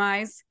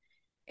semis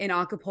in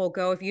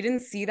Acapulco. If you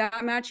didn't see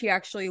that match, he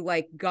actually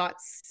like got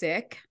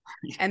sick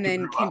and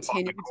then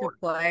continued to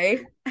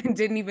play and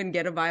didn't even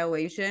get a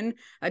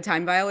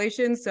time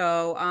violation.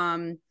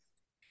 So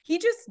he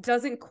just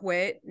doesn't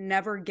quit,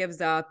 never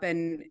gives up.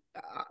 And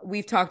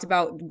we've talked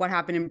about what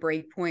happened in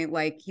Breakpoint.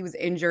 Like he was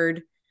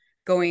injured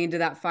going into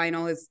that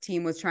final. His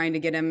team was trying to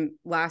get him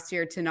last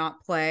year to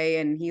not play.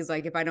 And he's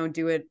like, if I don't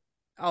do it,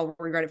 I'll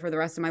regret it for the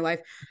rest of my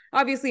life.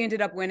 Obviously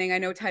ended up winning. I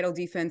know title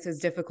defense is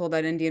difficult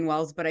at Indian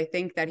Wells, but I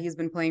think that he's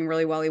been playing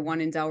really well. He won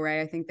in Delray.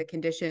 I think the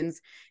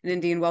conditions in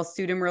Indian Wells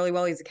suit him really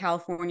well. He's a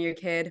California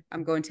kid.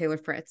 I'm going Taylor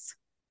Fritz.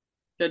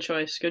 Good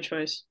choice. Good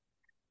choice.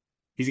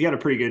 He's got a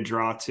pretty good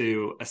draw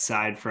too,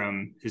 aside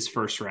from his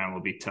first round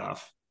will be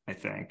tough, I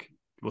think.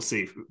 We'll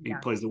see if he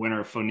plays the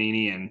winner of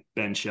Fonini and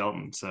Ben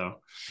Shelton. So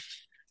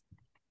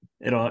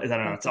I don't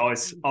know.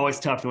 It's always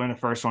tough to win the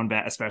first one,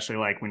 especially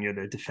like when you're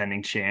the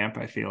defending champ.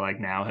 I feel like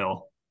now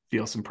he'll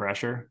feel some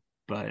pressure,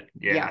 but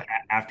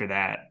after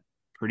that,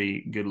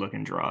 pretty good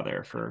looking draw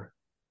there for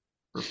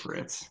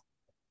Fritz.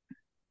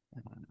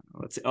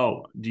 Let's see.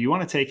 Oh, do you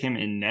want to take him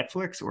in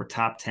Netflix or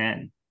top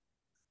 10?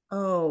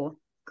 Oh,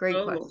 great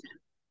question.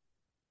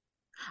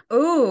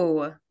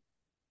 Oh,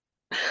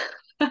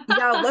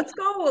 yeah. Let's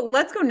go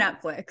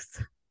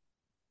Netflix.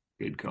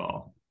 Good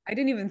call. I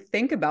didn't even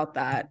think about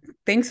that.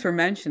 Thanks for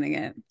mentioning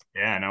it.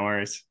 Yeah, no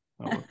worries.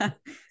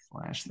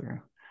 Flash through.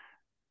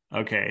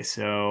 Okay,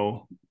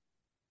 so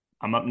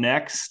I'm up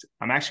next.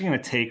 I'm actually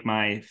going to take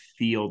my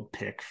field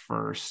pick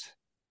first.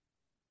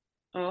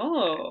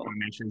 Oh. My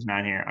mention's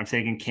not here. I'm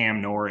taking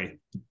Cam Norrie.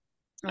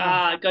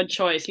 Good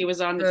choice. He was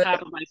on the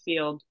top of my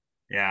field.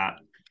 Yeah.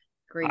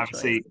 Great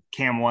Obviously, choice.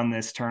 Cam won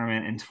this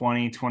tournament in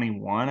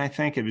 2021. I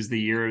think it was the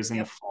year it was in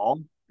the fall.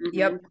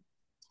 Yep.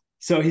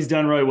 So he's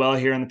done really well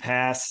here in the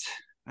past.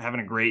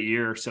 Having a great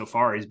year so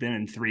far. He's been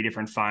in 3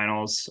 different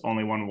finals,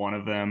 only won one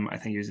of them. I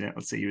think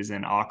he was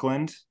in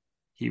Auckland.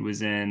 He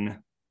was in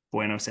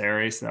Buenos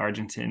Aires, the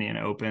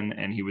Argentinian Open,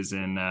 and he was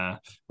in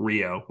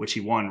Rio, which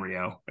he won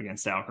Rio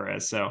against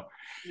Alcaraz. So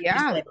he's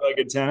playing really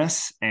good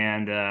tennis.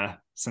 And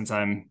since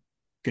I'm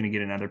going to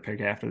get another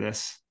pick after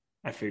this,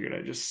 I figured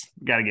I just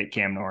got to get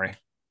Cam Norrie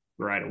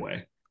right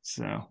away.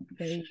 So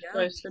there you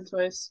go. Good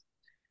choice.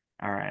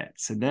 All right.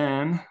 So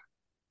then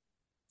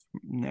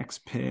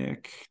next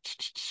pick.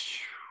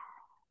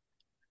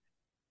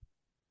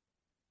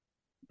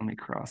 Let me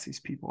cross these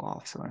people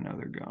off so I know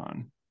they're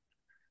gone.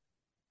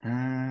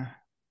 I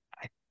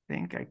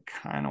think I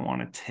kind of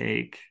want to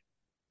take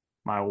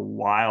my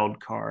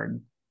wild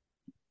card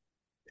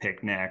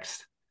pick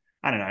next.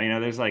 I don't know.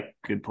 There's like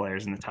good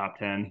players in the top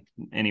 10.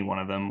 Any one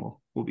of them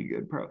will be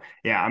good.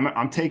 Yeah,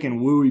 I'm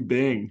taking Wu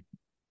Bing,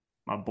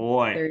 my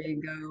boy. There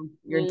you go.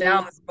 Your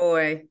Dallas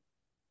boy.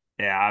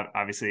 Yeah,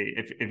 obviously,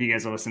 if you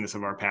guys have listened to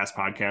some of our past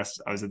podcasts,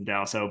 I was at the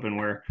Dallas Open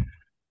where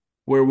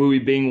Wu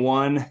Bing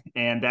won,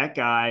 and that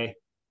guy.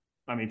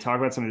 I mean, talk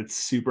about somebody that's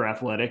super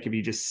athletic. If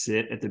you just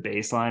sit at the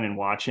baseline and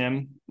watch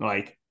him,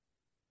 like,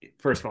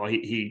 first of all,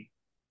 he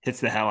hits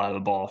the hell out of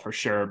the ball for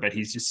sure, but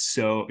he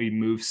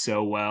moves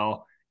so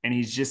well, and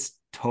he's just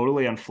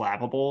totally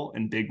unflappable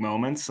in big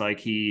moments.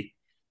 Like in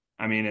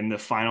the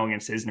final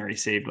against Isner, he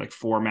saved like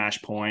 4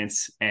 match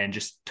points and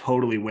just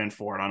totally went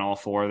for it on all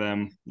 4 of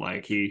them.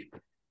 Like he's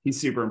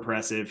super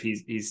impressive.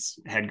 He's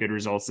had good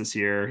results this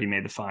year. He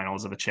made the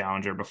finals of a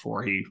challenger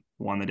before he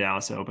won the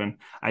Dallas Open.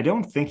 I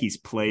don't think he's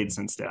played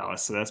since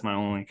Dallas, so that's my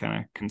only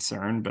kind of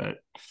concern, but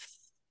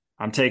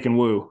I'm taking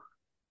Wu.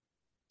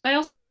 I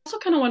also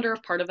kind of wonder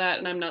if part of that,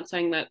 and I'm not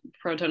saying that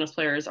pro tennis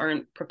players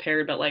aren't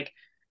prepared, but like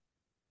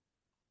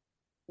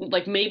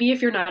maybe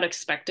if you're not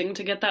expecting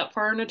to get that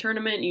far in a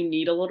tournament, you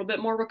need a little bit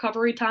more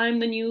recovery time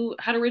than you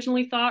had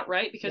originally thought,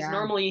 right? Because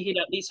normally he'd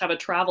at least have a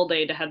travel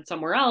day to head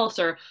somewhere else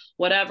or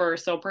whatever.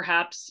 So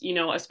perhaps,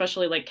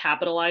 especially like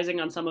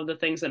capitalizing on some of the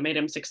things that made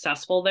him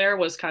successful there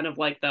was kind of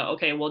like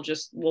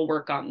we'll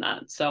work on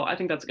that. So I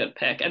think that's a good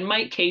pick. And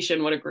Mike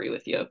Cation would agree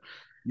with you.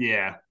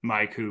 Yeah,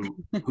 Mike, who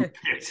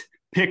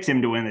picked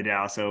him to win the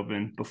Dallas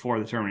Open before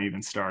the tournament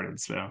even started.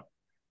 So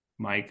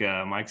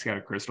Mike's got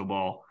a crystal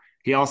ball.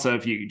 He also,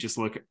 if you just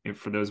look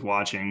for those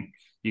watching,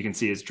 you can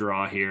see his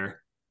draw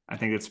here. I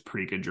think it's a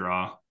pretty good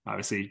draw.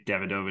 Obviously,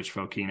 Davidovich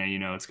Fokina,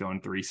 it's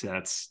going 3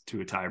 sets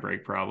to a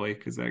tiebreak probably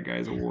because that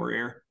guy's a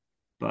warrior.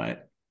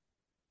 But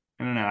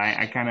I don't know.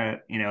 I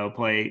kind of,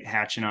 play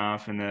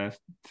Hatchinoff in the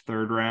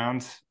 3rd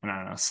round. And I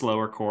don't know,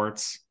 slower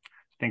courts.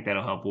 I think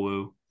that'll help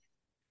Wu.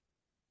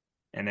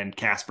 And then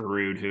Casper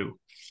Ruud, who,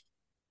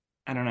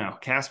 I don't know,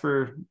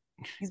 Casper.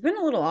 He's been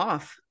a little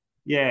off.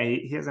 Yeah,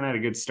 he hasn't had a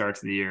good start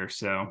to the year,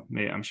 so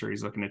I'm sure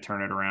he's looking to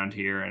turn it around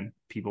here. And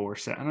people were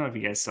saying, I don't know if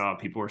you guys saw,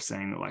 people were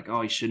saying that like,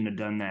 oh, he shouldn't have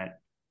done that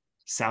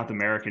South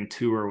American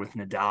tour with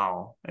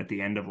Nadal at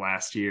the end of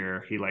last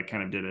year. He like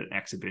kind of did an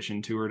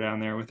exhibition tour down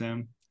there with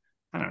him.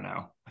 I don't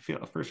know. I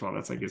feel, first of all,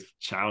 that's like his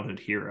childhood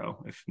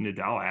hero. If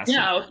Nadal asks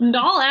Yeah, if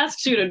Nadal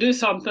asks you to do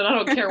something, I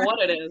don't care what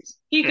it is.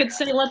 He could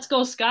say, let's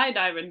go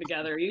skydiving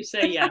together. You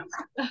say yes.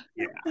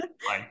 Yeah,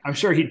 I'm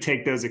sure he'd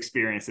take those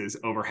experiences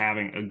over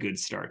having a good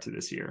start to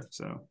this year.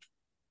 So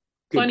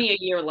plenty a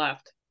year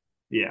left.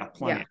 Yeah,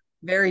 plenty. Yeah,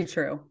 very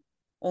true.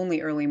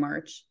 Only early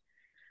March.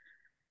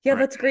 Yeah,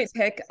 that's a great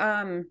pick.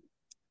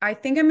 I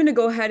think I'm going to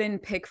go ahead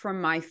and pick from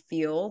my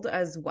field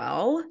as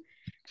well.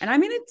 And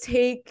I'm going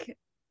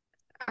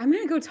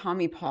to go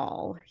Tommy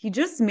Paul. He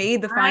just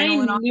made the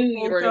final in Acapulco. I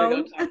knew you were going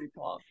to go Tommy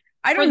Paul.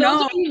 For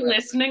those of you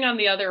listening on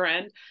the other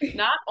end,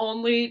 not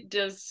only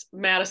does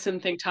Madison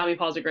think Tommy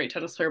Paul's a great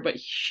tennis player, but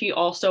she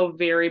also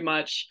very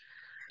much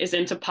is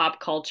into pop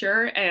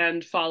culture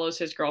and follows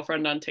his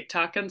girlfriend on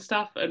TikTok and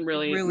stuff, and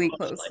really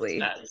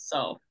closely.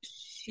 So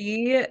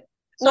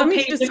let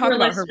me just talk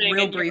about her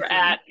real briefly.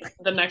 At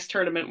the next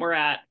tournament we're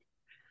at,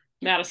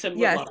 Madison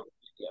would love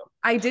you.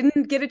 I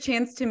didn't get a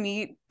chance to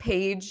meet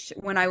Paige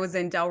when I was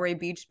in Delray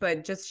Beach,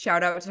 but just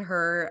shout out to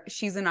her.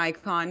 She's an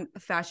icon, a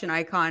fashion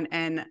icon,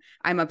 and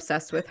I'm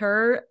obsessed with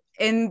her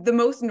in the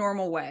most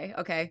normal way.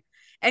 Okay.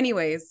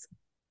 Anyways,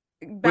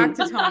 back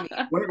to Tommy.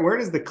 Where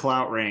does the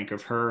clout rank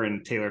of her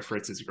and Taylor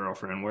Fritz's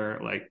girlfriend? Where,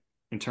 like,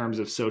 in terms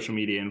of social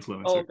media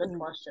influencer? Oh, good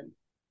question.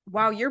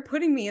 Wow, you're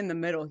putting me in the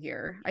middle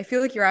here. I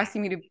feel like you're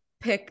asking me to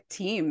pick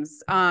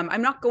teams.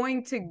 I'm not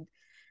going to.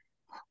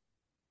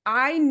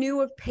 I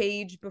knew of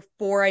Paige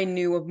before I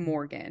knew of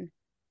Morgan.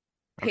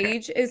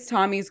 Paige is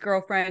Tommy's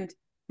girlfriend.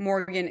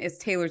 Morgan is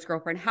Taylor's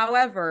girlfriend.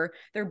 However,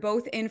 they're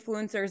both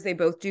influencers. They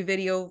both do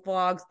video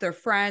vlogs. They're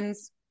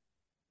friends.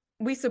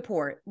 We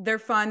support. They're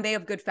fun. They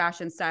have good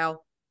fashion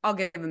style. I'll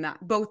give them that.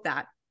 Both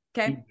that.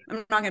 Okay.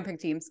 I'm not going to pick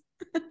teams.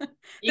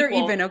 They're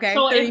even. Okay.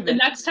 So if even. The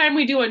next time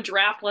we do a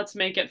draft, let's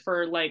make it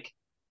for like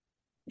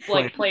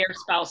player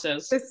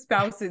spouses. The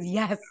spouses.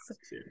 Yes.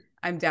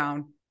 I'm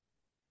down.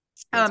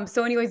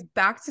 So anyways,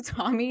 back to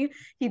Tommy.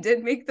 He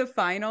did make the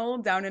final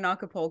down in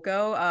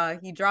Acapulco.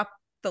 He dropped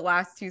the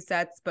last two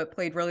sets, but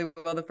played really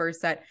well the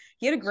first set.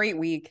 He had a great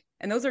week,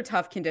 and those are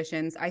tough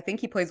conditions. I think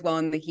he plays well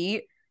in the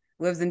heat.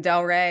 Lives in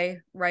Delray,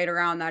 right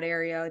around that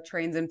area,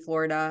 trains in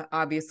Florida.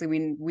 Obviously,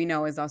 we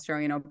know his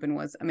Australian Open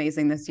was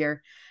amazing this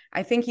year.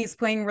 I think he's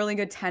playing really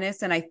good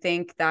tennis, and I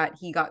think that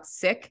he got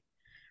sick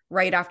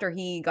right after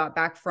he got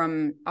back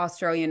from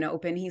Australian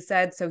Open, he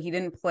said. So he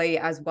didn't play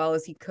as well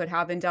as he could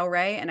have in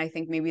Delray. And I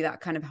think maybe that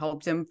kind of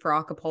helped him for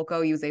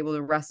Acapulco. He was able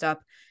to rest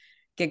up,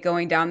 get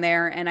going down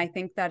there. And I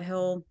think that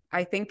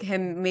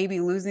him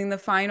maybe losing the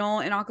final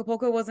in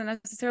Acapulco wasn't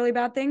necessarily a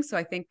bad thing. So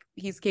I think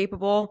he's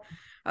capable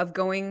of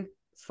going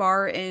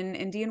far in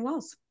Indian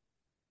Wells.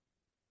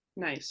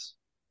 Nice.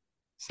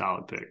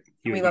 Solid pick.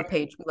 We love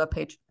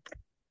Paige.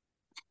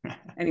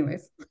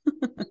 Anyways.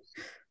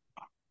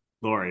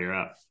 Laura, you're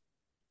up.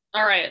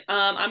 All right.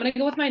 I'm going to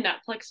go with my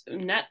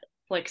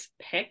Netflix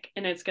pick,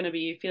 and it's going to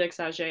be Felix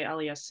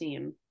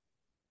Auger-Aliassime.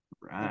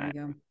 Right.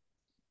 There we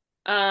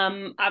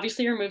go.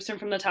 Obviously removes him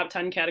from the top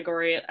 10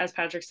 category. As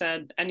Patrick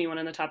said, anyone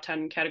in the top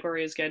 10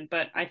 category is good,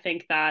 but I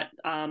think that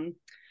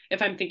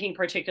if I'm thinking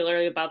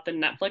particularly about the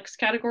Netflix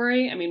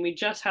category, I mean, we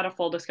just had a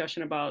full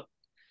discussion about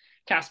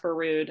Casper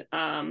Ruud.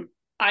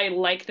 I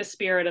like the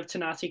spirit of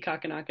Thanasi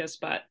Kokkinakis,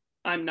 but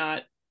I'm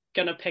not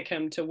going to pick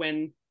him to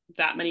win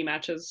that many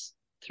matches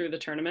through the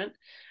tournament.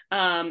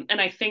 And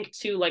I think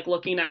too, like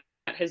looking at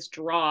his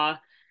draw,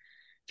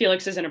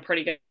 Felix is in a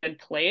pretty good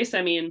place.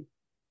 I mean,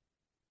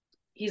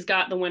 he's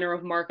got the winner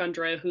of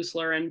Marc-Andre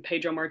Huesler and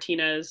Pedro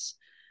Martinez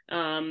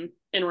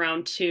in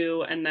round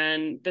 2. And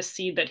then the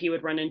seed that he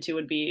would run into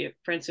would be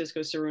Francisco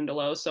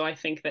Cerundolo. So I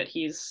think that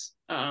he's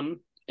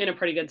in a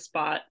pretty good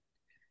spot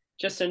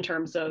just in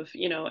terms of,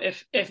 you know,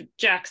 if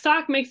Jack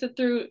Sock makes it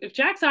through, if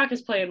Jack Sock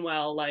is playing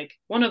well, like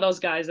one of those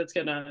guys that's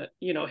going to,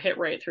 you know, hit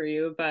right through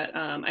you. But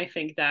I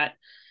think that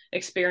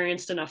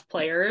experienced enough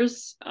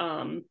players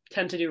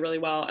tend to do really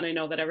well. And I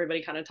know that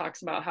everybody kind of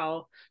talks about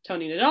how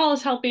Tony Nadal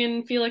is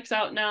helping Felix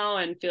out now,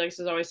 and Felix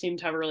has always seemed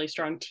to have a really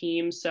strong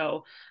team.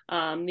 So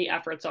the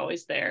effort's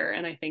always there.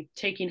 And I think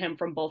taking him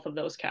from both of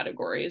those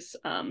categories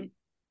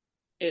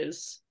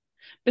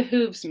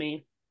behooves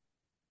me.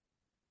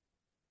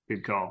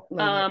 Good call.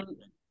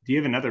 Do you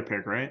have another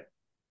pick, right?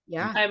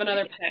 Yeah, I have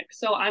another pick.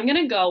 So I'm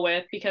going to go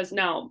with, because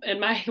now in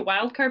my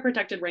wildcard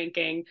protected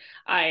ranking,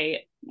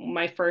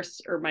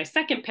 my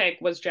second pick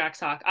was Jack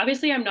Sock.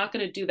 Obviously, I'm not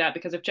going to do that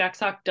because if Jack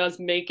Sock does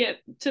make it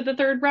to the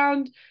third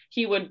round,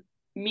 he would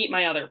meet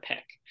my other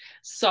pick.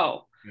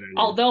 So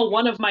although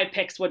one of my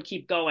picks would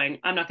keep going,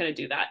 I'm not going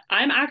to do that.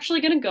 I'm actually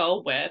going to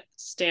go with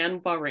Stan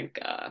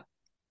Wawrinka.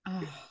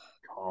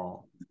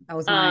 Oh, that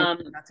was mine.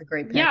 That's a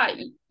great pick. Yeah,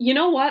 you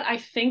know what? I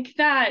think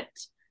that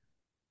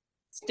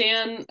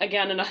Stan,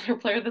 again, another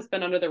player that's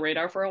been under the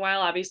radar for a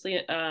while. Obviously,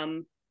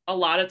 a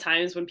lot of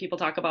times when people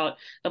talk about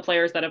the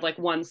players that have like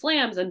won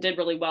slams and did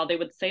really well, they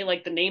would say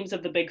like the names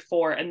of the big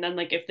four. And then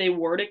like if they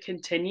were to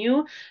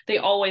continue, they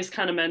always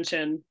kind of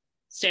mention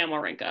Stan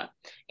Wawrinka.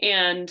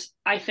 And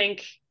I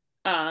think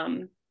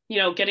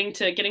getting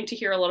to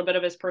hear a little bit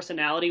of his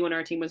personality when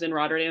our team was in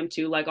Rotterdam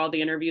too. Like all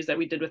the interviews that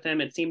we did with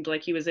him, it seemed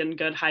like he was in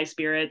good high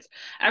spirits.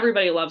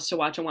 Everybody loves to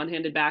watch a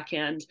one-handed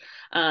backhand.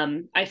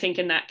 I think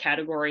in that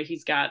category,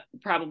 he's got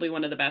probably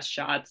one of the best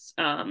shots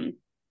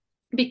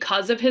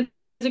because of his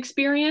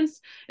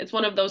experience. It's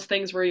one of those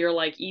things where you're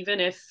like, even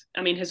if,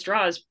 I mean, his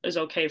draw is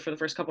okay for the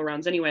first couple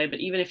rounds anyway, but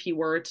even if he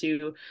were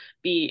to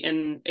be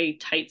in a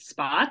tight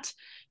spot,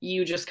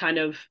 you just kind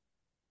of,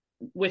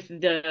 with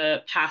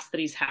the past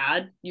that he's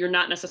had, you're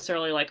not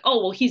necessarily like,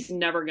 oh, well, he's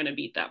never going to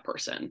beat that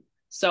person.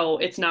 So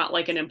it's not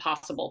like an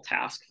impossible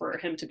task for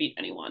him to beat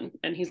anyone.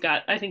 And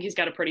I think he's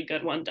got a pretty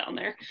good one down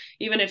there.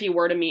 Even if he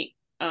were to meet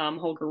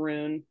Holger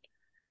Rune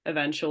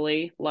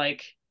eventually,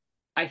 like,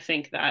 I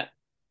think that,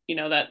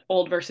 that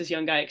old versus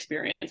young guy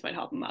experience might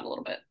help him out a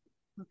little bit.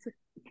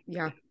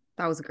 Yeah,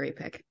 that was a great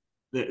pick.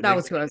 That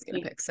was who I was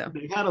going to pick. So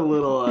they had a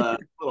little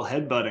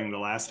headbutting the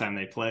last time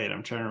they played.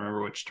 I'm trying to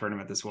remember which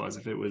tournament this was.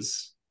 If it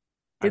was,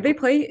 did they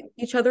play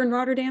each other in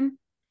Rotterdam?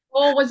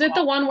 Well, was it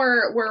the one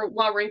where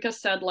Wawrinka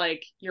said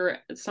like you're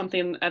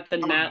something at the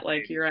net,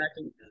 like you're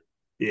acting?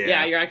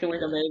 Yeah, you're acting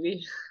like a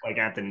baby. Like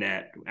at the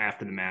net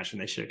after the match,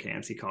 and they shook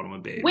hands. He called him a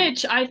baby,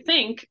 which I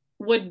think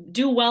would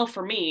do well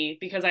for me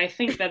because I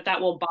think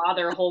that will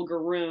bother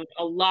Holger Rune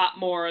a lot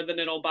more than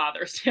it'll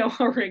bother Stan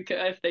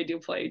Wawrinka if they do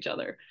play each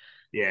other.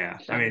 Yeah,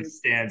 I mean,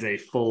 Stan's a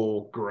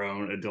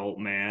full-grown adult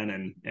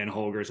man, and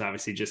Holger's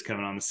obviously just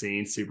coming on the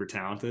scene, super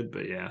talented.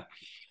 But yeah,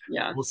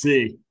 we'll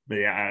see. But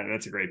yeah,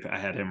 that's a great. I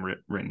had him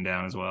written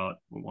down as well at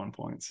one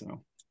point.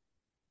 So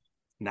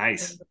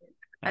nice.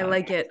 I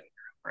like it.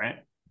 Right.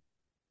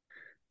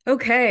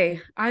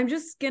 Okay, I'm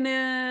just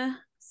gonna,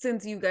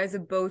 since you guys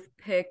have both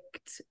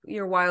picked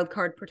your wild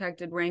card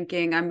protected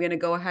ranking, I'm gonna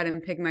go ahead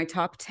and pick my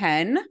top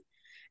 10,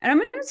 and I'm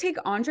gonna take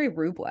Andrei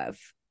Rublev.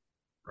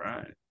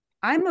 Right.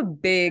 I'm a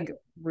big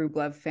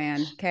Rublev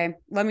fan. Okay,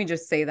 let me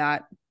just say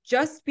that,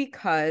 just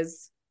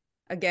because,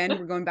 again,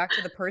 we're going back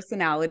to the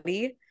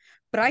personality.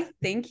 But I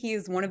think he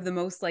is one of the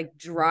most like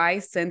dry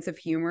sense of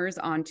humors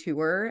on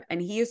tour.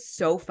 And he is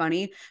so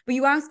funny. But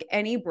you ask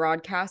any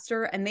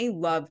broadcaster and they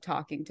love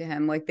talking to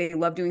him. Like they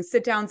love doing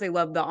sit downs. They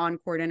love the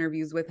on-court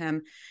interviews with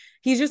him.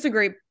 He's just a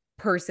great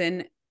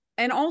person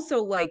and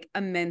also like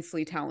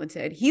immensely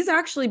talented. He's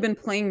actually been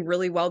playing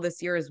really well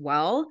this year as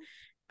well.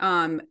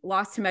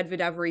 Lost to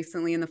Medvedev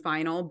recently in the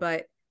final,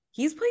 but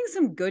he's playing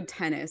some good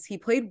tennis. He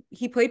played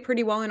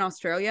pretty well in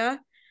Australia.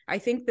 I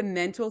think the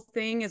mental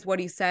thing is what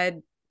he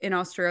said in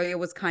Australia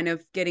was kind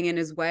of getting in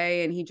his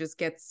way, and he just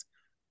gets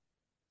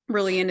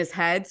really in his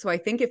head. So I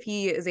think if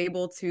he is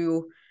able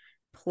to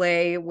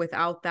play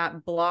without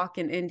that block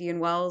in Indian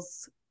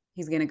Wells,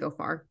 he's going to go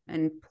far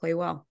and play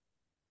well.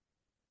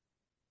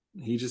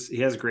 He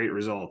has great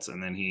results.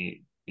 And then he's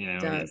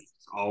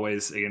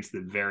always against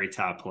the very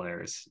top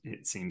players.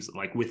 It seems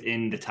like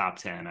within the top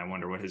 10, I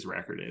wonder what his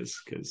record is,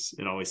 because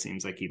it always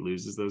seems like he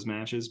loses those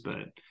matches.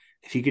 But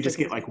if he could just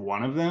get like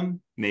one of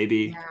them,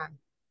 maybe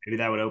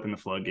that would open the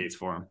floodgates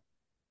for him.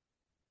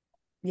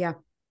 Yeah.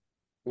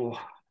 Well,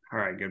 all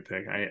right, good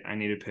pick. I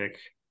need to pick.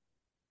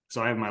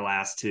 So I have my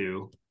last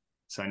two.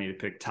 So I need to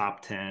pick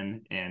top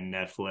 10 and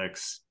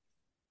Netflix.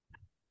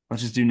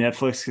 Let's just do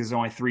Netflix because there's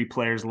only 3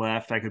 players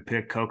left. I could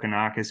pick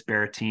Kokkinakis,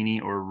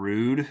 Berrettini, or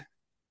Ruud.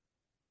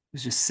 I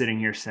was just sitting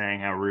here saying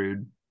how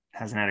Ruud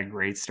hasn't had a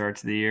great start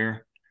to the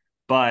year.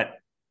 But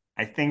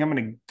I think I'm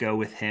going to go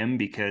with him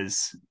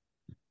because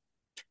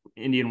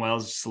Indian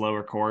Wells,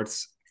 slower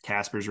courts.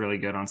 Casper's really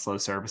good on slow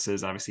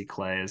surfaces. Obviously,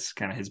 clay is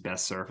kind of his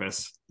best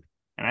surface.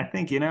 And I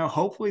think,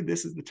 hopefully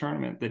this is the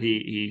tournament that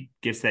he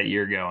gets that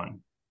year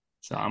going.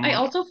 So I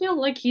also feel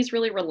like he's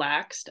really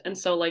relaxed. And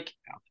so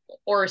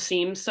or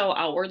seems so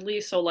outwardly.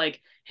 So like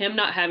him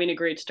not having a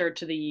great start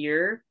to the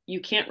year,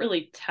 you can't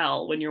really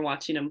tell when you're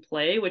watching him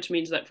play, which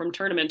means that from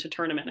tournament to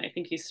tournament, I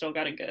think he's still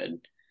got a good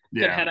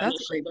head on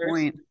his shoulders. That's a great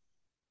point.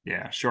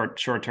 Yeah,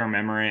 short-term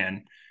memory.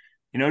 And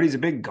he's a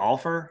big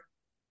golfer.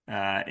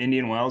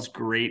 Indian Wells,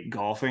 great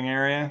golfing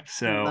area.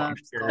 So I'm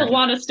sure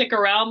want to stick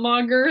around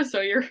longer.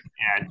 So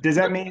does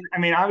that mean,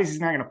 obviously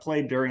he's not going to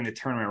play during the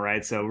tournament,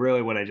 right? So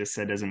really what I just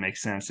said doesn't make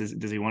sense.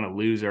 Does he want to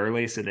lose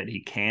early so that he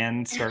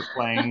can start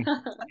playing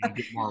and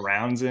get more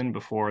rounds in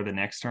before the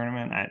next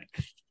tournament?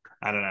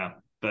 I don't know,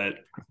 but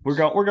we're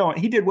going.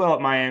 He did well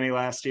at Miami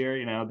last year.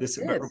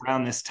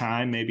 Around this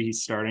time, maybe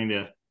he's starting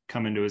to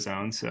come into his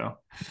own. So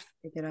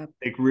pick it up.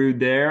 Take Ruud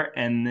there.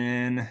 And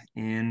then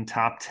in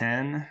top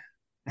 10,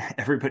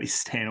 everybody's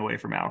staying away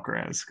from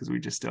Alcaraz because we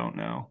just don't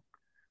know.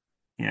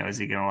 Is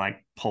he going to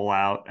pull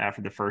out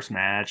after the first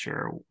match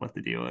or what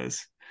the deal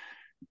is?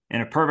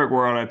 In a perfect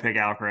world, I'd pick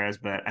Alcaraz,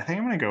 but I think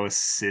I'm going to go with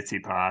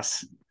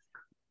Tsitsipas.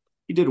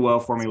 He did well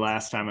for me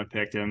last time I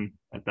picked him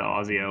at the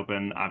Aussie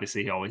Open.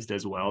 Obviously, he always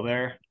does well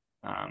there.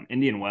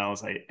 Indian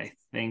Wells, I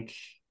think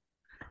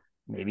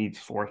maybe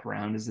 4th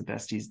round is the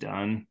best he's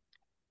done.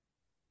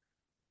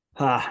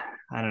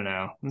 I don't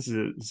know.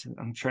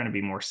 I'm trying to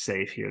be more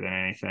safe here than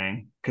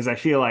anything because I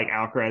feel like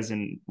Alcaraz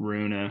and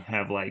Rune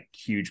have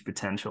huge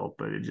potential,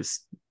 but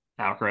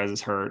Alcaraz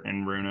is hurt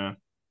and Rune,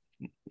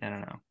 I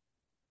don't know.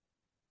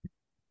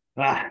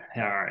 All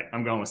right.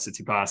 I'm going with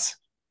Tsitsipas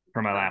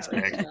for my last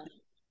pick.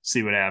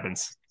 See what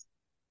happens.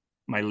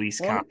 My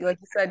least Well, like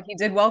you said, he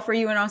did well for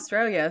you in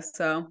Australia,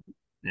 so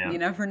you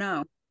never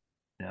know.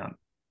 Yeah.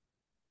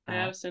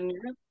 Madison,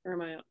 you're up, or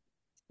am I up?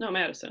 No,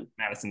 Madison.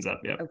 Madison's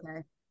up, yep.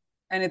 Okay.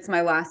 And it's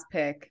my last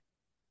pick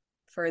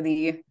for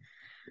the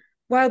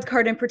wild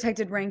card and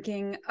protected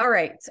ranking. All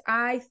right.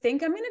 I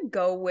think I'm going to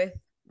go with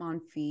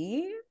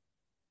Monfils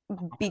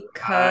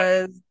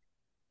because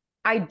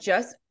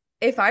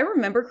if I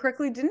remember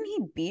correctly, didn't he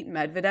beat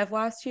Medvedev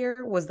last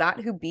year? Was that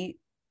who beat?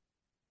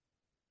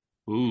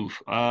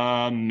 Oof.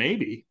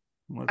 Maybe.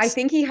 I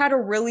think he had a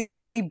really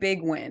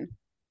big win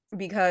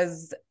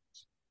because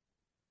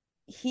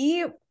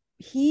he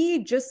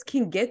just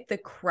can get the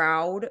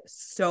crowd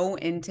so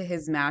into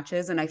his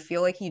matches, and I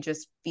feel like he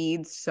just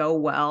feeds so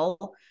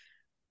well.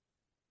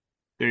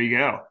 There you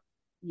go.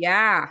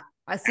 Yeah,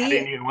 I see. At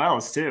Indian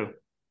Wells too.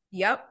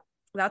 Yep,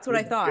 that's what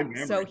I thought.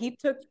 So he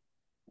can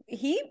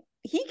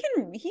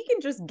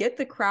just get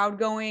the crowd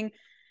going,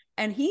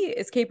 and he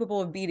is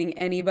capable of beating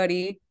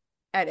anybody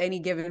at any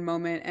given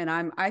moment. And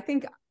I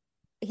think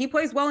he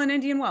plays well in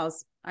Indian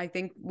Wells. I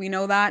think we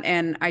know that,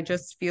 and I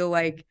just feel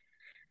like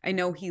I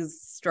know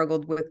he's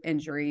struggled with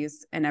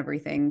injuries and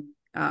everything.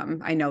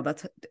 I know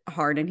that's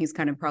hard, and he's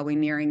kind of probably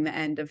nearing the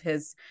end of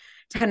his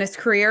tennis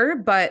career,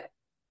 but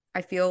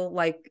I feel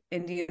like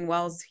Indian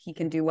Wells, he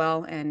can do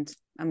well, and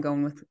I'm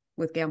going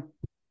with Gael.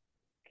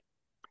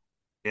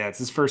 Yeah, it's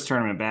his first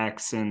tournament back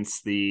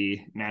since the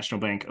National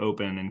Bank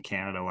Open in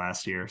Canada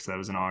last year. So that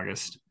was in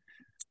August.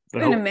 It's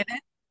been a minute.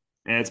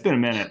 Yeah, it's been a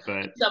minute,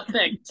 but tough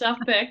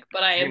pick,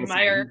 but I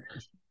admire.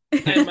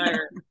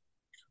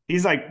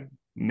 He's like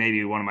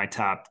maybe one of my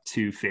top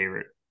 2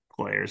 favorite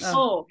players.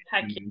 Oh,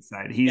 heck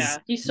yeah.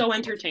 He's so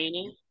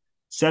entertaining.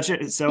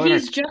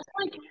 He's just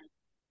like,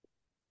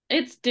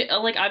 it's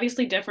like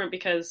obviously different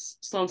because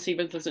Sloane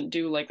Stephens doesn't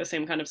do like the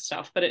same kind of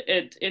stuff, but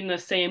it in the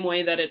same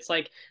way that it's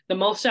like the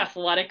most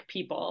athletic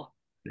people.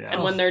 Yeah.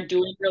 And when they're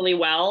doing really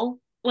well,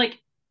 like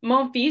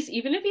Monfils,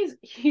 even if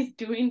he's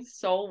doing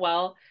so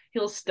well,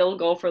 he'll still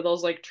go for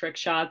those like trick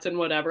shots and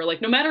whatever.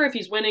 Like no matter if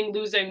he's winning,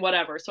 losing,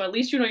 whatever. So at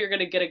least you know you're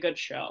gonna get a good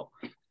show.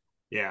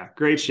 Yeah,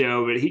 great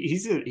show, but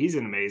he's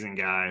an amazing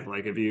guy.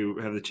 Like if you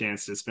have the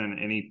chance to spend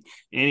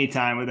any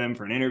time with him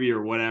for an interview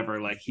or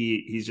whatever, like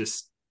he's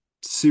just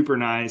super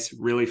nice,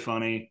 really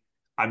funny.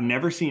 I've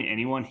never seen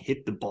anyone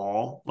hit the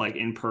ball like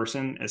in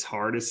person as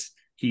hard as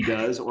he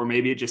does, or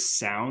maybe it just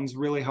sounds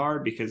really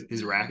hard because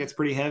his racket's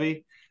pretty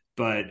heavy,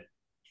 but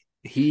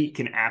he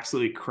can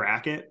absolutely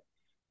crack it.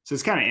 So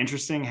it's kind of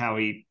interesting how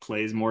he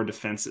plays more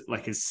defensive.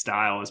 Like his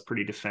style is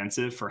pretty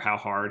defensive for how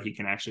hard he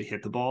can actually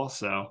hit the ball.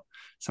 So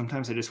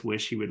sometimes I just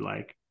wish he would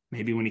like,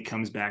 maybe when he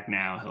comes back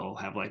now,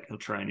 he'll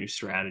try a new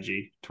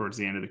strategy towards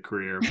the end of the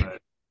career,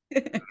 but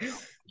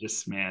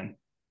just, man,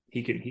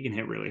 he can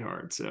hit really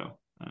hard. So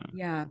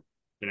yeah,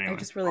 anyway, I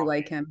just really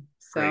like him.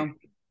 So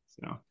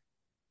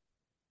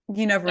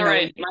you never know. All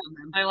right,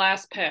 my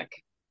last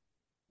pick.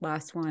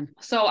 Last one.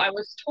 So I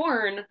was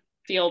torn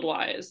field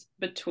wise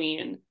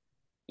between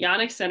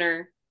Jannik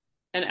Sinner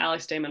and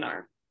Alex de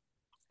Minaur.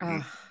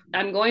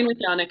 I'm going with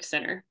Jannik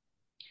Sinner.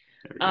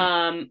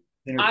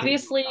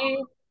 Obviously,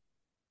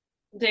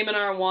 de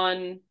Minaur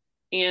won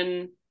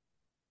in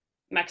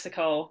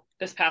Mexico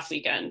this past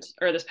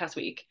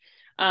week.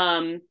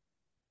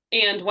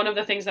 And one of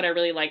the things that I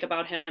really like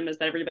about him is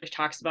that everybody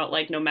talks about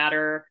like no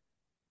matter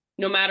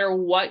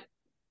what,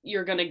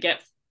 you're going to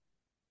get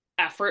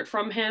effort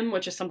from him,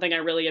 which is something I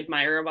really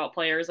admire about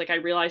players. Like I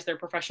realize they're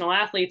professional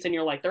athletes and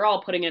you're like, they're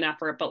all putting in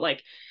effort, but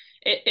like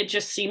it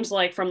just seems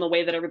like from the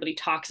way that everybody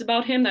talks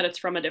about him that it's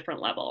from a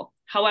different level.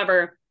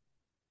 However,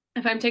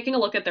 if I'm taking a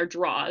look at their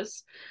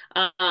draws,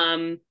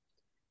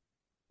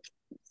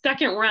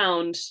 second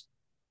round,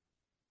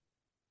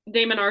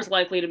 de Minaur's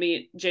likely to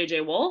meet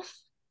JJ Wolf,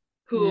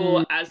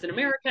 who as an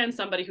American,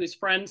 somebody whose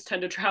friends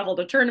tend to travel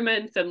to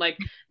tournaments and like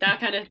that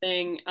kind of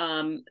thing.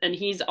 And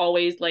he's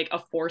always like a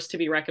force to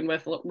be reckoned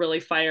with, really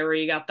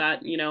fiery, got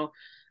that,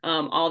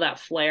 all that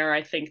flair.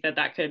 I think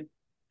that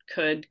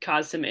could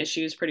cause some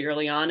issues pretty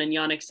early on. And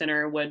Jannik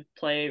Sinner would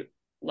play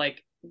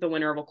like the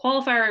winner of a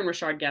qualifier and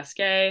Richard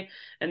Gasquet.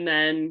 And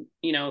then,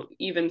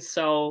 even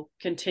so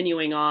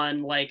continuing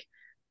on, like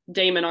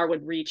de Minaur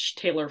would reach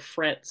Taylor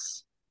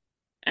Fritz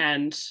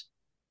and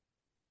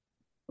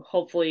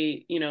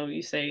hopefully,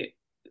 you say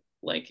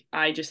like,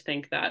 I just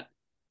think that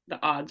the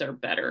odds are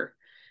better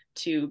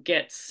to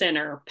get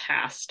Sinner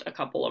past a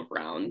couple of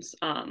rounds.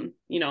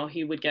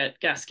 He would get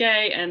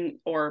Gasquet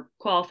or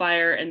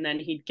qualifier, and then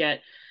he'd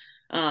get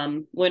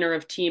winner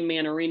of Team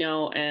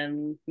Mannarino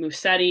and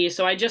Musetti.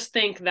 So I just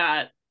think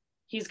that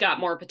he's got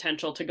more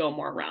potential to go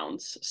more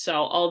rounds. So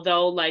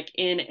although like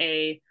in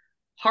a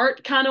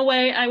heart kind of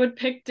way, I would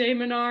pick de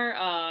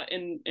Minaur,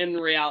 in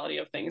reality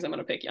of things, I'm going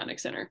to pick Jannik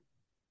Sinner.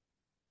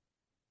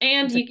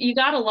 And you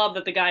gotta love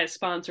that the guy is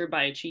sponsored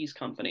by a cheese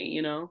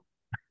company,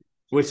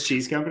 Which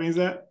cheese company is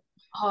that?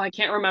 Oh, I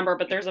can't remember,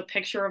 but there's a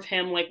picture of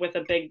him like with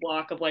a big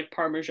block of like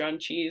Parmesan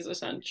cheese,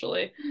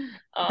 essentially.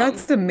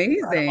 That's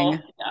amazing. Incredible.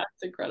 Yeah,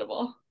 it's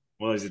incredible.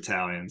 Well, he's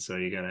Italian, so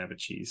you got to have a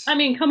cheese. I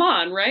mean, come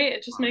on, right?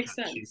 It just makes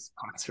sense. Cheese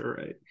sponsor,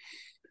 right?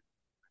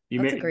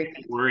 You That's made a great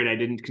me worried I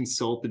didn't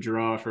consult the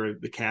draw for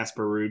the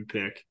Casper Ruud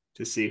pick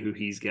to see who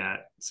he's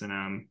got. So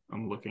now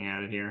I'm looking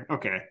at it here.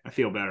 Okay, I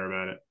feel better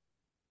about it.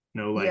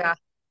 No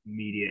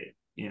immediate,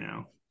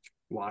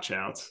 watch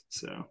outs.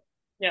 So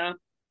yeah.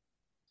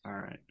 All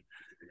right.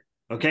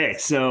 Okay,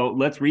 so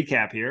let's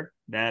recap here.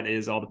 That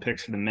is all the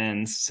picks for the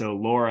men's. So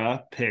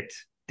Laura picked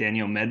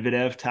Daniil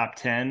Medvedev top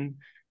 10,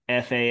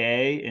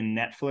 FAA in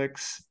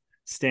Netflix,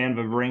 Stan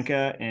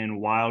Wawrinka in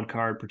wild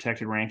card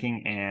protected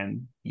ranking,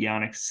 and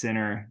Jannik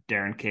Sinner,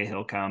 Darren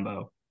Cahill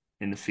combo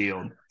in the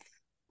field.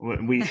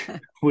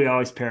 We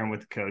always pair him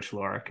with the coach,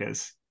 Laura,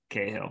 because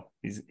Cahill,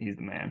 he's the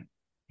man.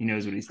 He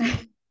knows what he's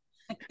doing.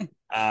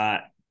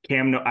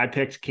 I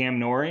picked Cam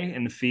Norrie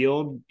in the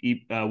field,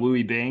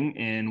 Wu Bing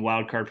in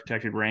wildcard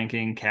protected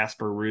ranking,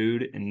 Casper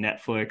Ruud in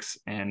Netflix,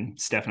 and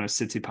Stefanos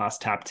Tsitsipas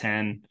top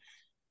 10.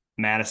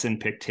 Madison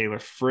picked Taylor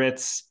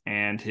Fritz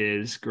and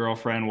his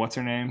girlfriend. What's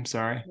her name?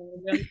 Sorry.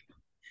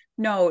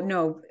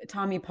 No,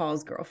 Tommy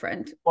Paul's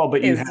girlfriend. Well,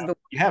 but you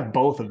have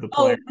both of the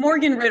players. Oh,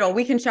 Morgan Riddle.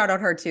 We can shout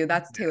out her too.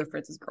 That's Taylor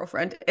Fritz's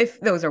girlfriend, if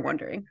those are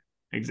wondering.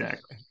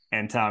 Exactly.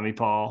 And Tommy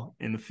Paul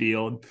in the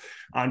field,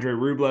 Andre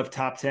Rublev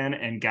top 10,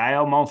 and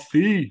Gael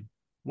Monfils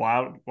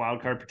wild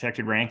card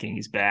protected ranking.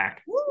 He's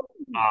back.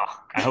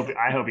 I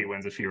hope he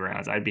wins a few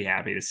rounds. I'd be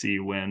happy to see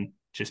you win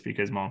just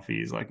because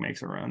Monfils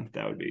makes a run.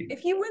 That would be. If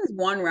he wins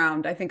one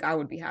round, I think I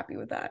would be happy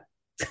with that.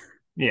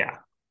 Yeah,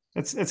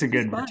 that's a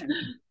good one.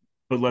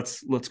 But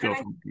let's go.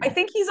 I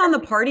think he's on the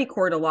party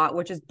court a lot,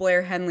 which is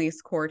Blair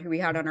Henley's court, who we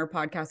had on our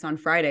podcast on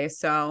Friday.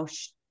 So,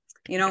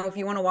 if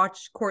you want to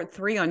watch court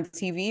 3 on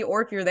TV,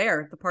 or if you're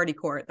there, the party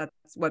court, that's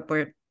what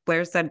Blair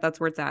said. That's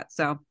where it's at.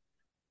 So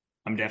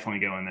I'm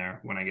definitely going there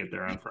when I get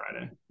there on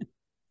Friday.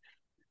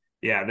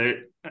 Yeah,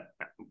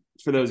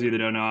 for those of you that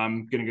don't know,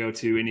 I'm going to go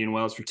to Indian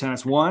Wells for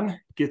Tennis One,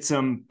 get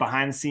some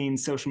behind the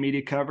scenes social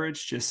media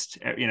coverage. Just,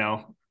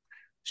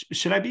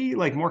 should I be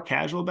more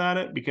casual about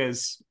it?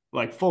 Because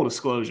full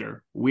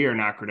disclosure, we are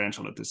not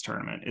credentialed at this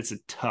tournament. It's a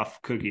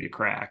tough cookie to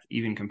crack,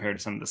 even compared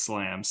to some of the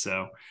slams.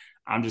 So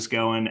I'm just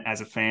going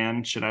as a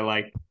fan. Should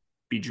I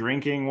be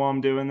drinking while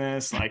I'm doing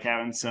this,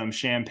 having some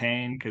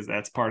champagne because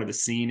that's part of the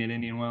scene at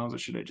Indian Wells, or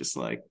should I just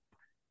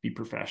be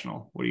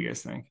professional? What do you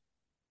guys think?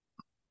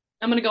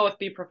 I'm going to go with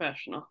be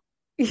professional.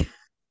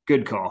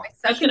 Good call.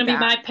 That's going to be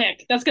my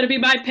pick. That's going to be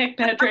my pick,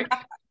 Patrick.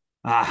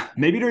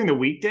 Maybe during the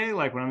weekday,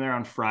 when I'm there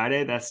on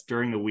Friday, that's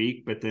during the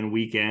week, but then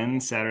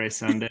weekend, Saturday,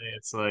 Sunday,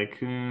 it's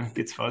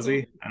gets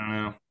fuzzy. I don't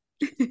know.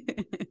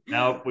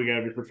 No, we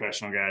gotta be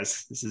professional,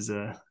 guys. This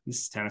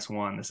is Tennis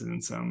One. This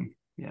isn't some,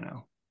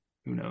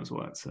 who knows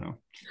what. So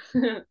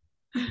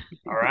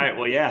all right.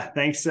 Well, yeah.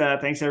 Thanks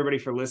everybody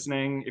for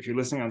listening. If you're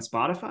listening on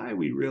Spotify,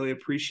 we really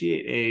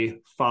appreciate a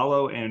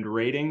follow and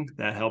rating.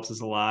 That helps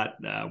us a lot.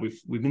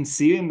 We've been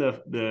seeing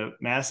the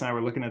Madison and I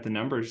were looking at the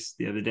numbers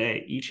the other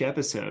day, each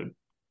episode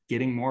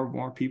getting more and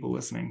more people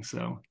listening.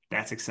 So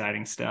that's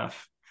exciting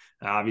stuff.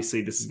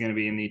 Obviously this is going to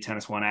be in the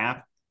Tennis One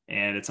app,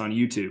 and it's on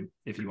YouTube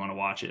if you want to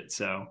watch it.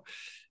 So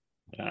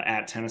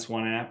at Tennis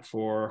One app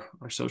for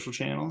our social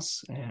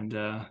channels. And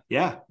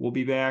we'll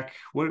be back.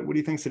 What do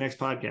you think's the next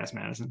podcast,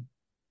 Madison?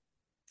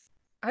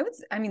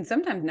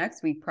 Sometime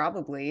next week,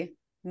 probably.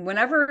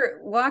 Whatever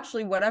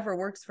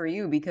works for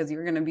you, because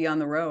you're going to be on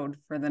the road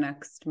for the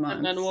next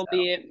month. And then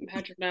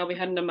Patrick and I will be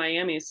heading to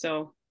Miami.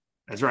 So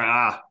that's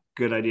right.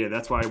 Good idea.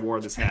 That's why I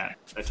wore this hat.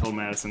 I told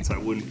Madison so I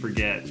wouldn't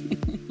forget.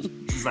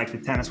 This is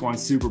the Tennis One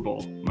Super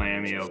Bowl,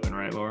 Miami Open,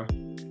 right, Laura?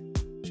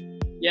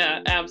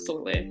 Yeah,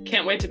 absolutely.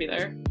 Can't wait to be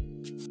there.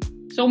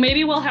 So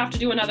maybe we'll have to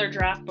do another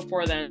draft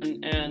before then,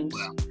 and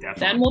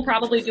then we'll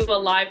probably do a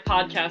live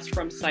podcast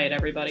from site,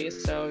 everybody.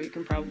 So you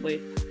can probably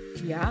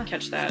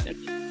catch that.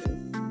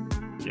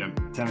 Yeah,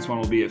 Tennis One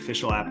will be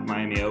official app of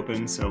Miami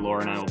Open. So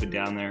Laura and I will be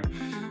down there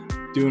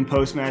doing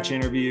post-match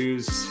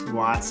interviews,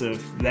 lots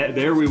of that.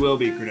 There we will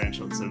be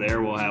credentialed. So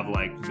there we'll have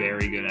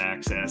very good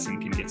access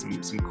and can get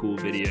some cool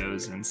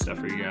videos and stuff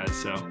for you guys.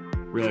 So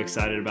really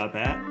excited about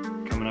that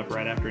coming up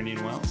right after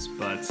Indian Wells.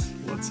 But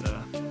let's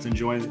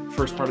enjoy the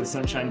first part of the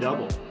Sunshine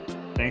Double.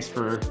 Thanks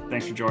for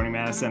joining,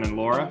 Madison and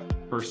Laura.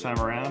 First time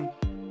around,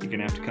 you're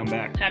gonna have to come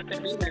back. Happy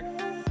to be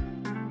here.